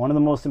 one of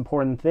the most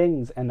important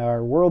things in our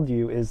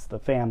worldview is the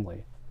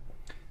family?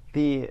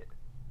 The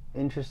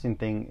interesting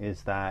thing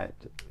is that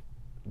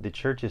the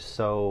church is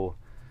so...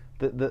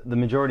 The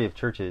majority of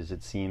churches,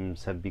 it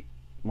seems,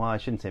 well, I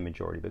shouldn't say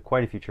majority, but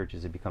quite a few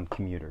churches have become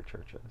commuter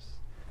churches.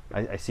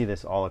 I see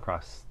this all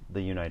across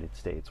the United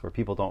States, where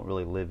people don't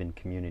really live in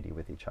community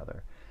with each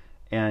other.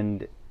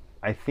 And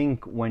I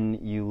think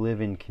when you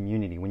live in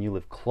community, when you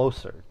live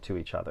closer to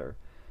each other,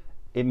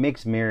 it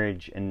makes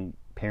marriage and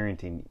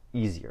parenting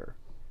easier.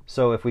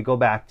 So if we go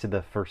back to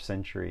the first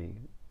century,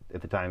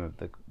 at the time of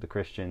the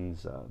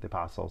Christians, the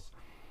apostles,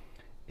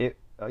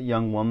 a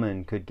young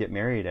woman could get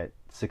married at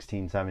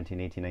 16, 17,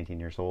 18, 19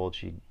 years old,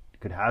 she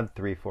could have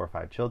 3, 4,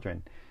 5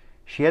 children.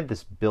 She had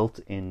this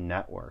built-in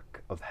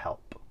network of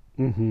help.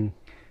 Mm-hmm.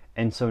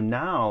 And so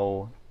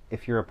now,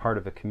 if you're a part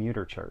of a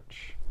commuter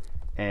church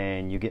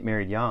and you get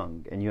married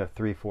young and you have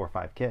 3, 4,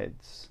 5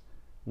 kids,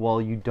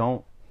 well, you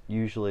don't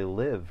usually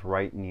live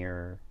right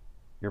near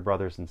your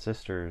brothers and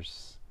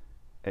sisters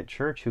at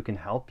church who can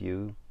help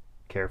you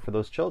care for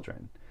those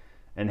children.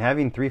 And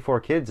having 3, 4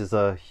 kids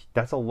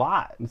that's a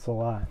lot. It's a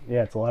lot.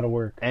 Yeah, it's a lot of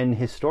work. And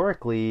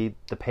historically,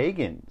 the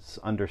pagans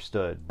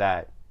understood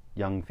that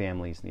young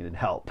families needed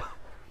help.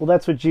 Well,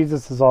 that's what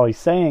Jesus is always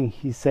saying.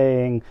 He's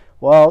saying,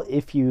 well,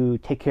 if you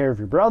take care of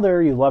your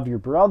brother, you love your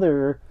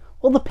brother,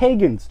 well, the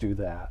pagans do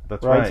that.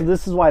 That's right. So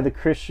this is why the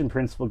Christian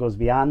principle goes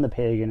beyond the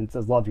pagan and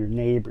says, love your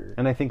neighbor.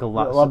 And I think a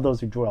lot... Love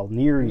those who dwell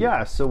near you.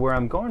 Yeah, so where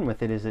I'm going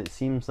with it is it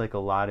seems like a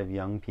lot of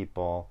young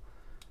people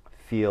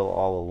feel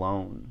all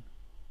alone.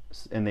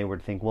 And they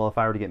would think, well, if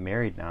I were to get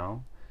married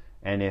now,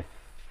 and if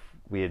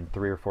we had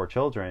 3 or 4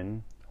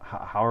 children,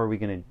 how are we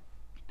going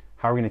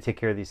to take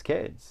care of these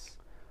kids?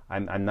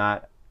 I'm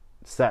not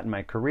set in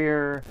my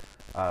career.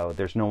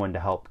 There's no one to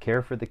help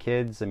care for the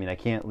kids. I mean, I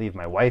can't leave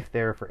my wife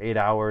there for 8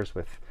 hours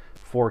with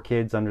 4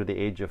 kids under the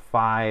age of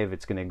 5.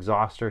 It's going to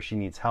exhaust her. She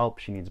needs help.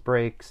 She needs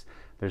breaks.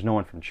 There's no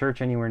one from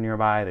church anywhere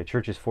nearby. The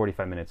church is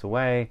 45 minutes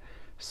away.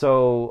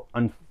 So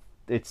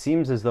it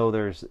seems as though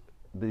there's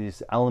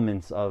these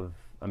elements of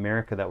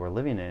America that we're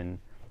living in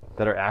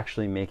that are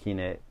actually making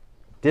it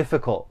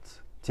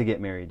difficult to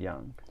get married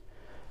young.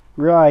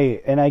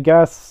 Right, and I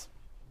guess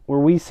where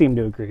we seem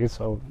to agree, is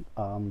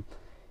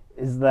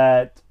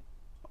that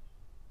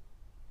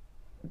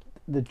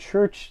the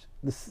church,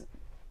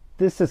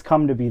 this has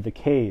come to be the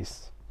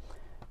case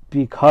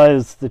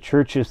because the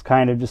church is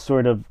kind of just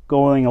sort of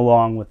going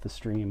along with the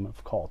stream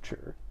of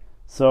culture.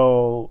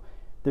 So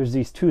there's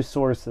these 2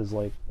 sources,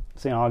 like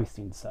St.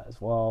 Augustine says,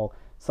 well,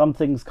 some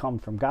things come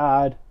from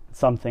God,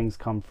 some things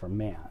come from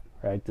man,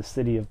 right? The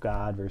city of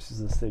God versus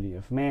the city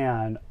of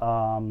man.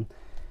 And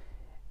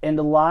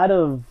a lot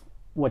of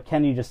what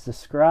Kenny just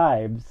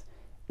describes,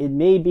 it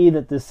may be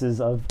that this is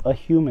of a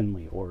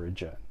humanly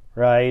origin,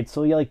 right?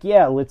 So you're like,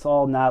 yeah, let's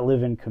all not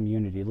live in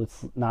community.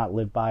 Let's not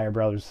live by our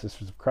brothers and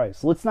sisters of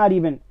Christ. Let's not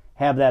even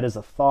have that as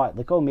a thought.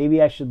 Like, oh,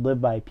 maybe I should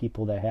live by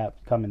people that have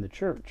come in the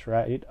church,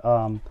 right?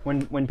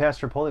 When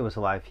Pastor Poli was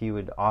alive, he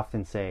would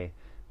often say,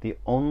 the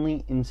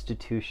only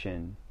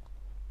institution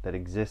that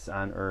exists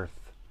on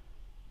earth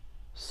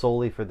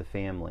solely for the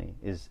family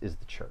is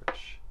the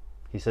church.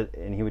 He said,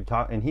 and he would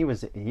talk, and he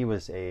was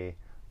a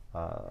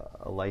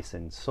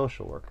licensed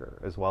social worker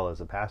as well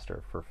as a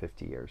pastor for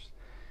 50 years.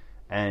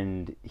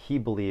 And he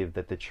believed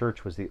that the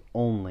church was the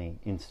only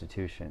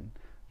institution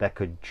that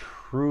could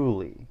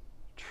truly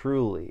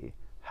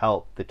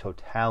help the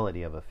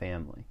totality of a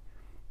family.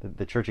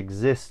 The church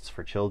exists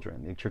for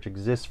children. The church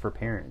exists for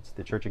parents.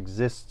 The church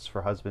exists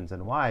for husbands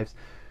and wives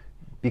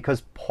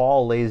because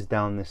Paul lays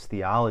down this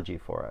theology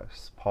for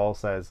us. Paul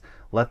says,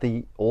 let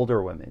the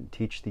older women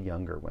teach the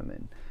younger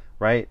women.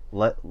 Right?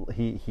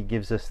 He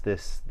gives us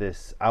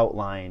this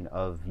outline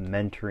of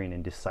mentoring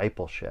and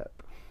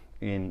discipleship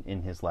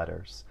in his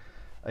letters,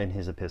 in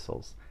his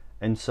epistles.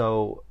 And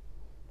so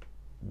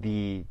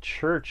the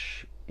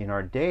church in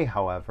our day,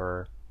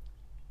 however,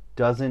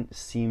 doesn't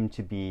seem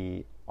to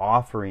be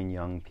offering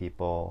young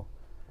people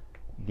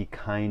the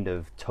kind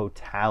of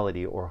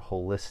totality or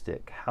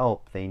holistic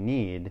help they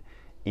need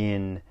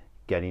in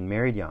getting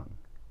married young,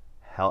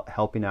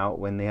 helping out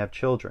when they have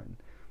children,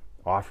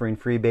 offering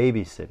free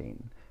babysitting,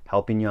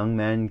 helping young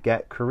men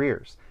get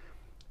careers.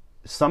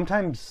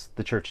 Sometimes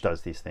the church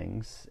does these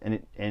things,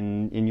 and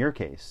in your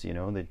case,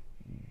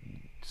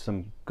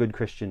 some good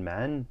Christian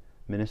men,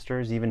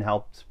 ministers, even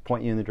helped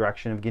point you in the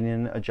direction of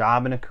getting a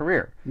job and a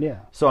career. Yeah.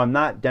 So I'm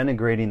not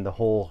denigrating the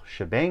whole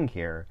shebang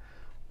here,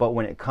 but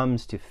when it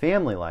comes to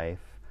family life,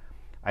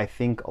 I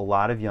think a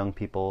lot of young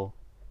people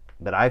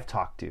that I've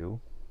talked to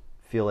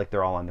feel like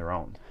they're all on their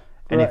own.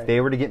 And if they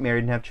were to get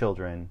married and have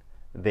children,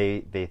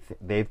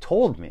 they've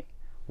told me,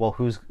 well,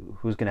 who's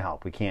going to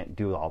help? We can't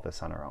do all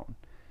this on our own.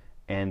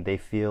 And they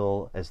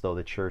feel as though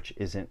the church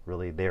isn't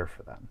really there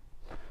for them.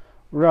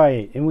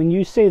 Right. And when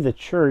you say the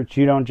church,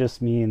 you don't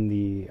just mean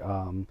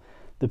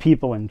the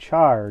people in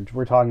charge.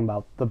 We're talking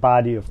about the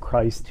body of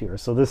Christ here.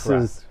 So this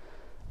Correct. is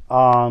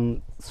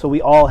so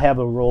we all have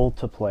a role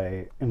to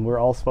play, and we're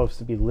all supposed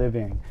to be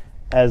living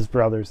as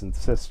brothers and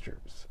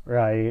sisters,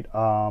 right?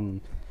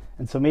 And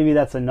so maybe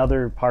that's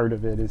another part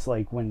of it, is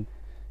like when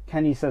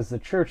Kenny says the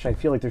church, I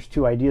feel like there's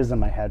 2 ideas in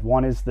my head.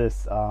 One is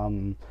this,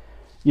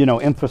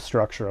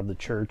 infrastructure of the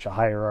church, a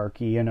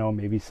hierarchy,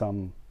 maybe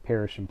some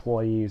parish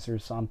employees or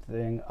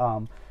something.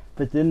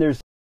 But then there's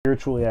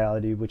spiritual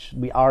reality, which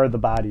we are the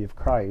body of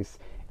Christ,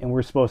 and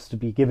we're supposed to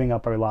be giving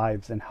up our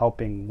lives and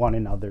helping one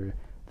another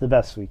the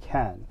best we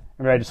can.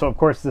 Right? So, of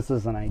course, this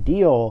is an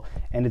ideal,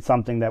 and it's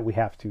something that we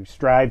have to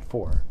strive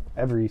for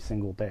every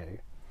single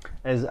day.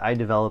 As I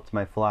developed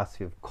my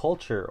philosophy of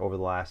culture over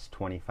the last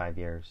 25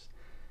 years,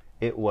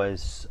 it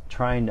was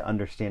trying to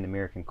understand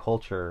American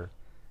culture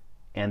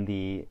and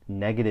the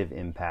negative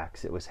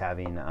impacts it was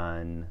having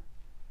on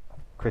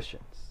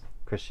Christians,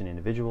 Christian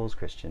individuals,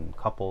 Christian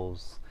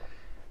couples.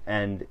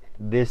 And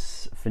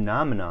this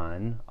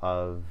phenomenon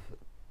of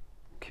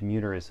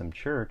commuterism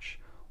church,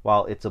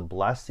 while it's a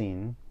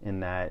blessing in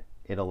that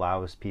it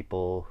allows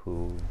people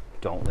who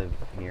don't live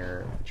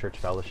near a church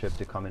fellowship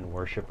to come and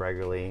worship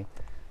regularly,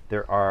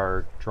 there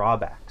are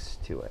drawbacks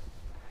to it.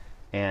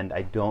 And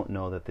I don't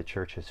know that the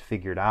church has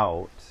figured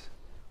out,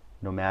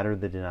 no matter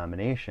the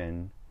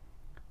denomination,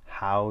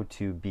 how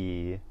to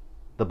be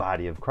the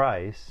body of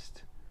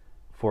Christ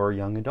for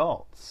young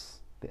adults.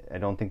 I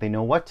don't think they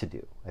know what to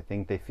do. I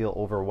think they feel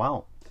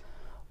overwhelmed.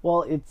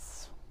 Well,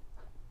 it's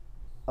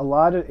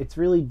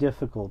really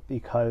difficult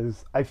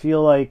because I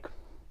feel like,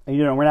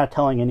 we're not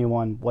telling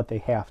anyone what they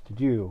have to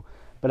do,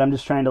 but I'm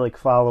just trying to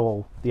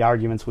follow the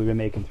arguments we've been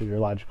making through their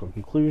logical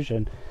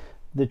conclusion.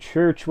 The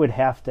church would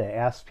have to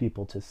ask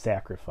people to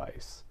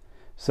sacrifice.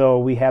 So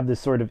we have this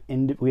sort of,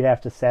 we'd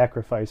have to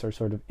sacrifice our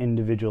sort of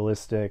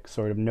individualistic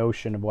sort of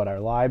notion of what our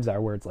lives are,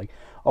 where it's like,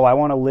 oh, I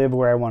want to live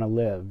where I want to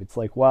live. It's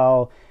like,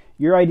 well,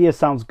 your idea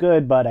sounds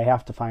good, but I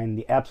have to find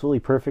the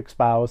absolutely perfect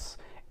spouse,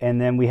 and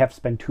then we have to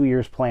spend 2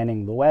 years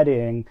planning the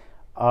wedding,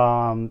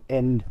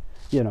 and,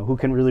 who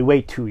can really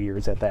wait 2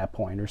 years at that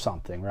point or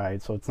something,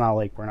 right? So it's not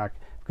like we're not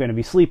going to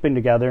be sleeping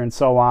together and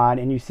so on,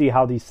 and you see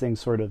how these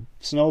things sort of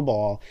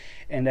snowball.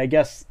 And I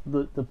guess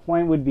the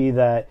point would be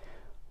that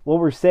what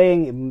we're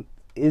saying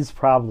is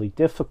probably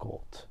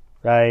difficult,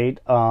 right?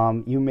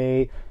 You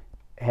may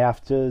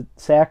have to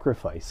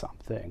sacrifice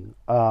something,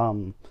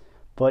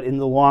 but in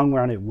the long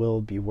run it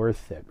will be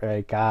worth it,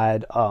 right?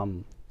 God,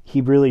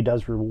 he really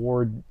does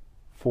reward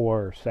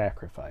for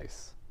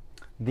sacrifice.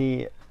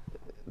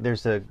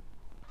 There's a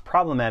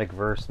problematic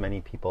verse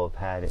many people have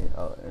had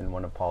in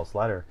one of Paul's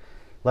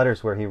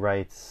letters where he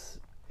writes,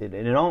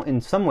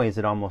 in some ways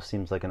it almost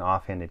seems like an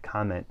offhanded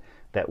comment,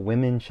 that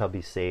women shall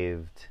be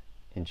saved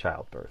in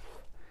childbirth.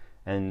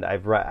 And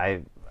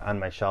on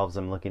my shelves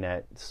I'm looking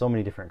at so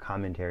many different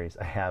commentaries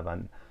I have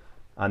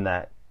on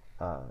that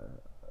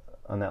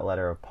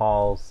letter of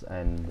Paul's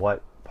and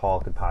what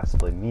Paul could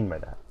possibly mean by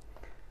that.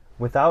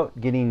 Without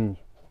getting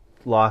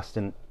lost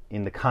in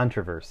the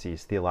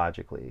controversies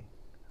theologically,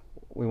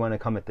 we want to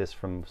come at this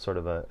from sort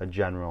of a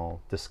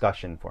general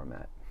discussion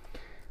format.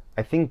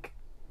 I think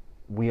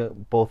we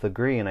both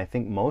agree, and I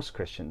think most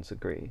Christians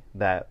agree,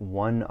 that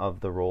one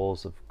of the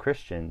roles of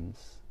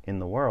Christians in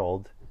the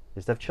world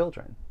is to have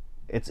children.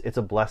 It's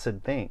a blessed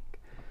thing.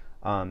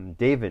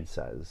 David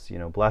says,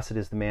 blessed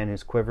is the man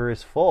whose quiver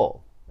is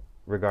full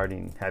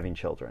regarding having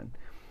children.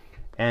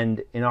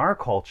 And in our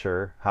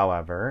culture,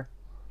 however,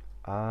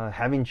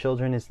 having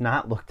children is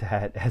not looked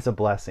at as a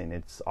blessing.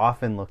 It's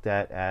often looked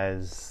at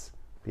as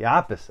the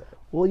opposite.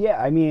 Well,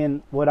 yeah,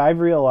 what I've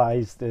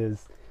realized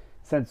is,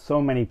 since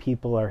so many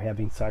people are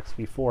having sex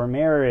before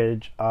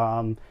marriage,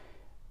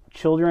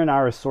 children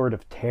are a sort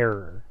of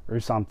terror or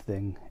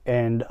something.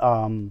 And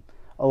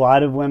a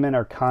lot of women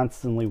are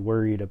constantly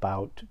worried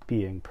about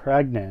being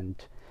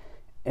pregnant.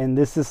 And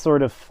this is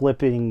sort of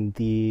flipping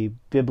the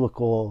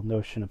biblical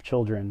notion of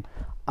children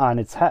on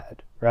its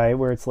head, right?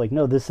 Where it's like,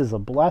 no, this is a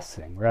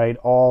blessing, right?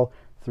 All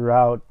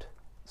throughout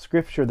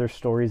Scripture, there's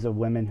stories of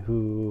women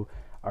who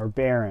are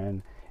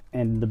barren,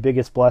 and the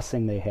biggest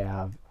blessing they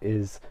have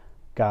is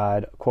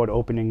God, quote,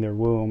 opening their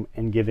womb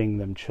and giving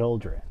them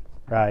children,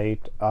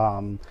 right?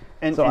 I'm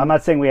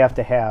not saying you have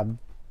to have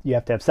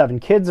 7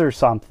 kids or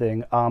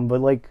something,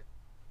 but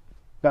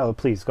no,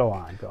 please go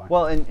on.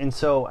 Well, and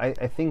so I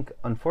think,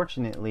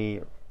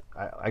 unfortunately,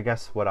 I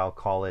guess what I'll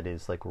call it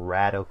is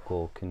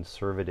radical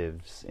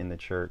conservatives in the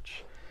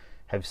church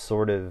have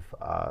sort of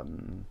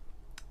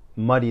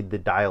muddied the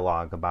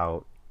dialogue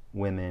about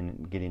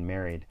women getting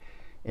married,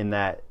 in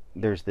that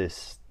there's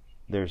this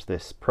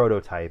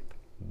prototype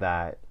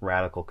that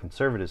radical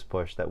conservatives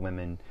push, that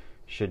women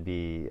should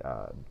be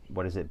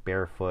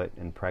barefoot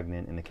and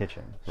pregnant in the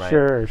kitchen, right?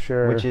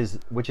 Sure.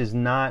 Which is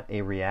not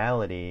a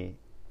reality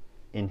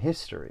in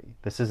history.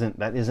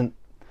 That isn't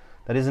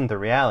the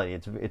reality.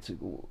 It's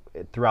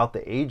throughout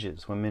the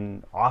ages,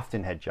 women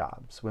often had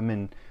jobs.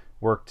 Women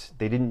worked.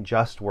 They didn't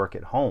just work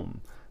at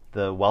home.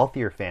 The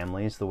wealthier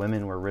families, the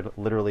women were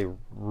literally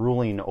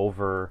ruling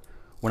over.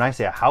 When I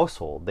say a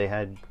household, they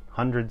had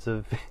hundreds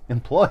of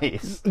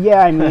employees.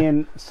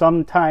 Yeah,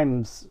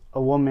 sometimes a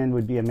woman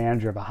would be a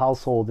manager of a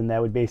household, and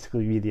that would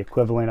basically be the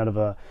equivalent of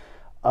a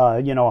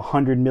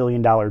 $100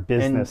 million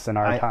business in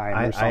our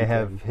time or something. I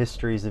have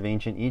histories of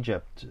ancient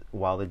Egypt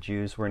while the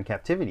Jews were in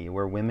captivity,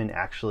 where women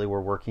actually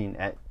were working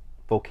at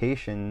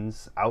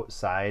vocations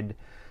outside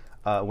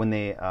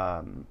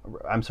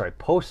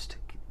post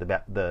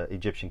the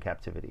Egyptian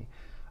captivity,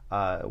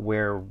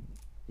 where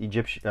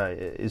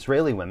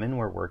Israeli women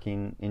were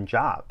working in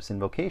jobs and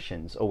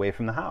vocations away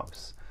from the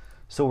house.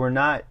 So we're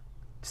not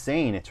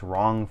saying it's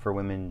wrong for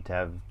women to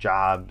have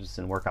jobs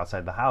and work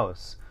outside the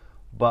house,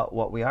 but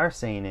what we are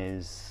saying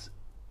is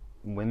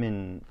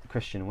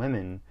Christian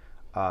women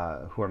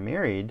who are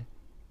married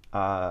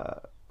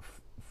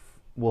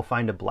will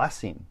find a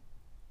blessing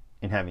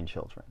in having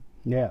children.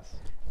 Yes.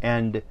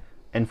 And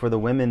for the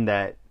women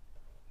that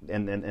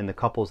and the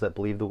couples that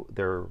believe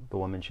the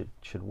woman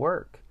should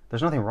work,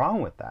 There's nothing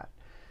wrong with that.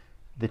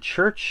 The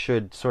church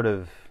should sort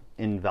of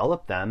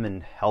envelop them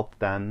and help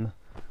them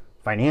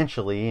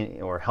financially,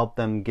 or help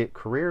them get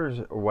careers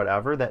or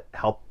whatever that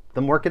help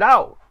them work it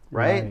out,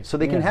 right? So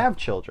they can have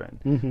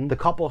children. The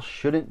couple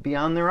shouldn't be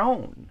on their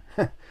own.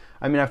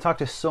 I mean, I've talked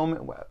to so many,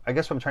 I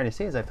guess what I'm trying to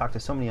say is I've talked to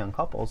so many young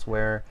couples,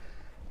 where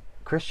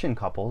Christian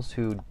couples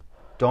who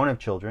don't have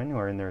children, who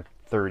are in their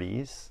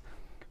 30s,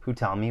 who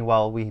tell me,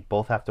 well, we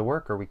both have to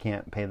work or we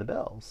can't pay the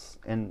bills.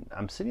 And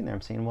I'm sitting there,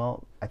 I'm saying,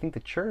 well, I think the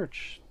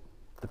church,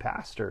 the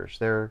pastors,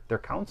 their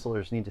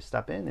counselors need to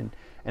step in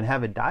and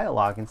have a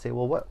dialogue and say,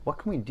 well, what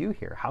can we do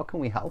here? How can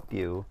we help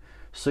you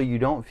so you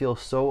don't feel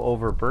so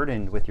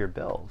overburdened with your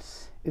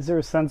bills? Is there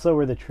a sense, though,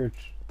 where the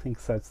church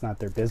thinks that's not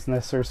their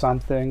business or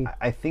something?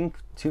 I think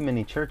too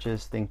many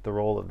churches think the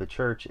role of the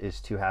church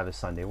is to have a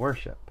Sunday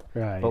worship.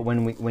 Right. But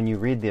when you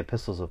read the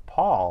epistles of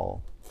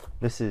Paul,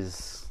 this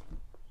is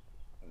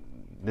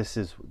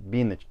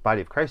being the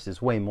body of Christ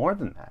is way more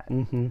than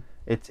that.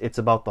 It's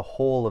about the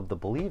whole of the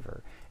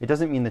believer. It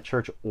doesn't mean the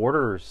church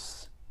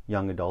orders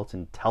young adults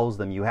and tells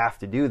them you have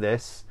to do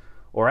this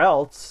or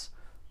else,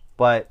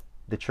 but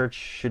the church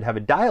should have a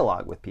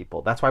dialogue with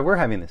people. That's why we're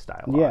having this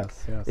dialogue.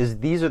 Yes.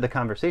 These are the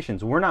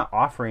conversations. We're not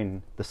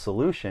offering the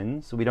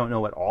solutions. We don't know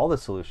what all the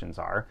solutions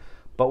are,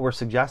 but we're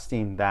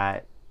suggesting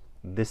that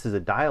this is a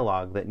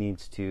dialogue that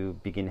needs to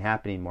begin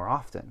happening more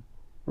often.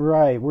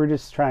 Right. We're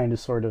just trying to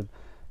sort of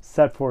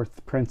set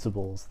forth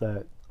principles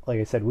that, like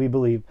I said, we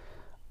believe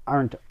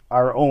aren't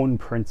our own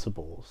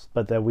principles,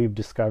 but that we've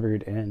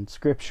discovered in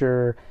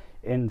Scripture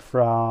and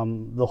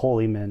from the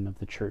holy men of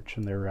the church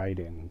and their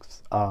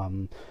writings.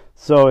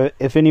 So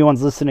if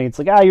anyone's listening, it's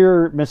like,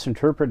 you're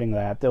misinterpreting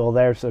that. Well,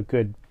 there's a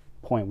good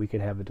point we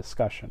could have a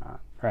discussion on.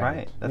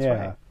 Right, that's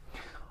right.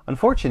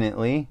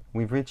 Unfortunately,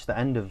 we've reached the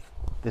end of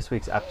this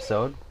week's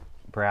episode.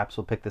 Perhaps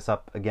we'll pick this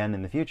up again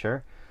in the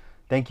future.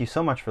 Thank you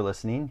so much for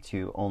listening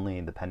to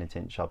Only the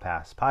Penitent Shall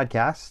Pass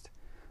podcast.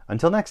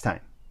 Until next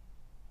time.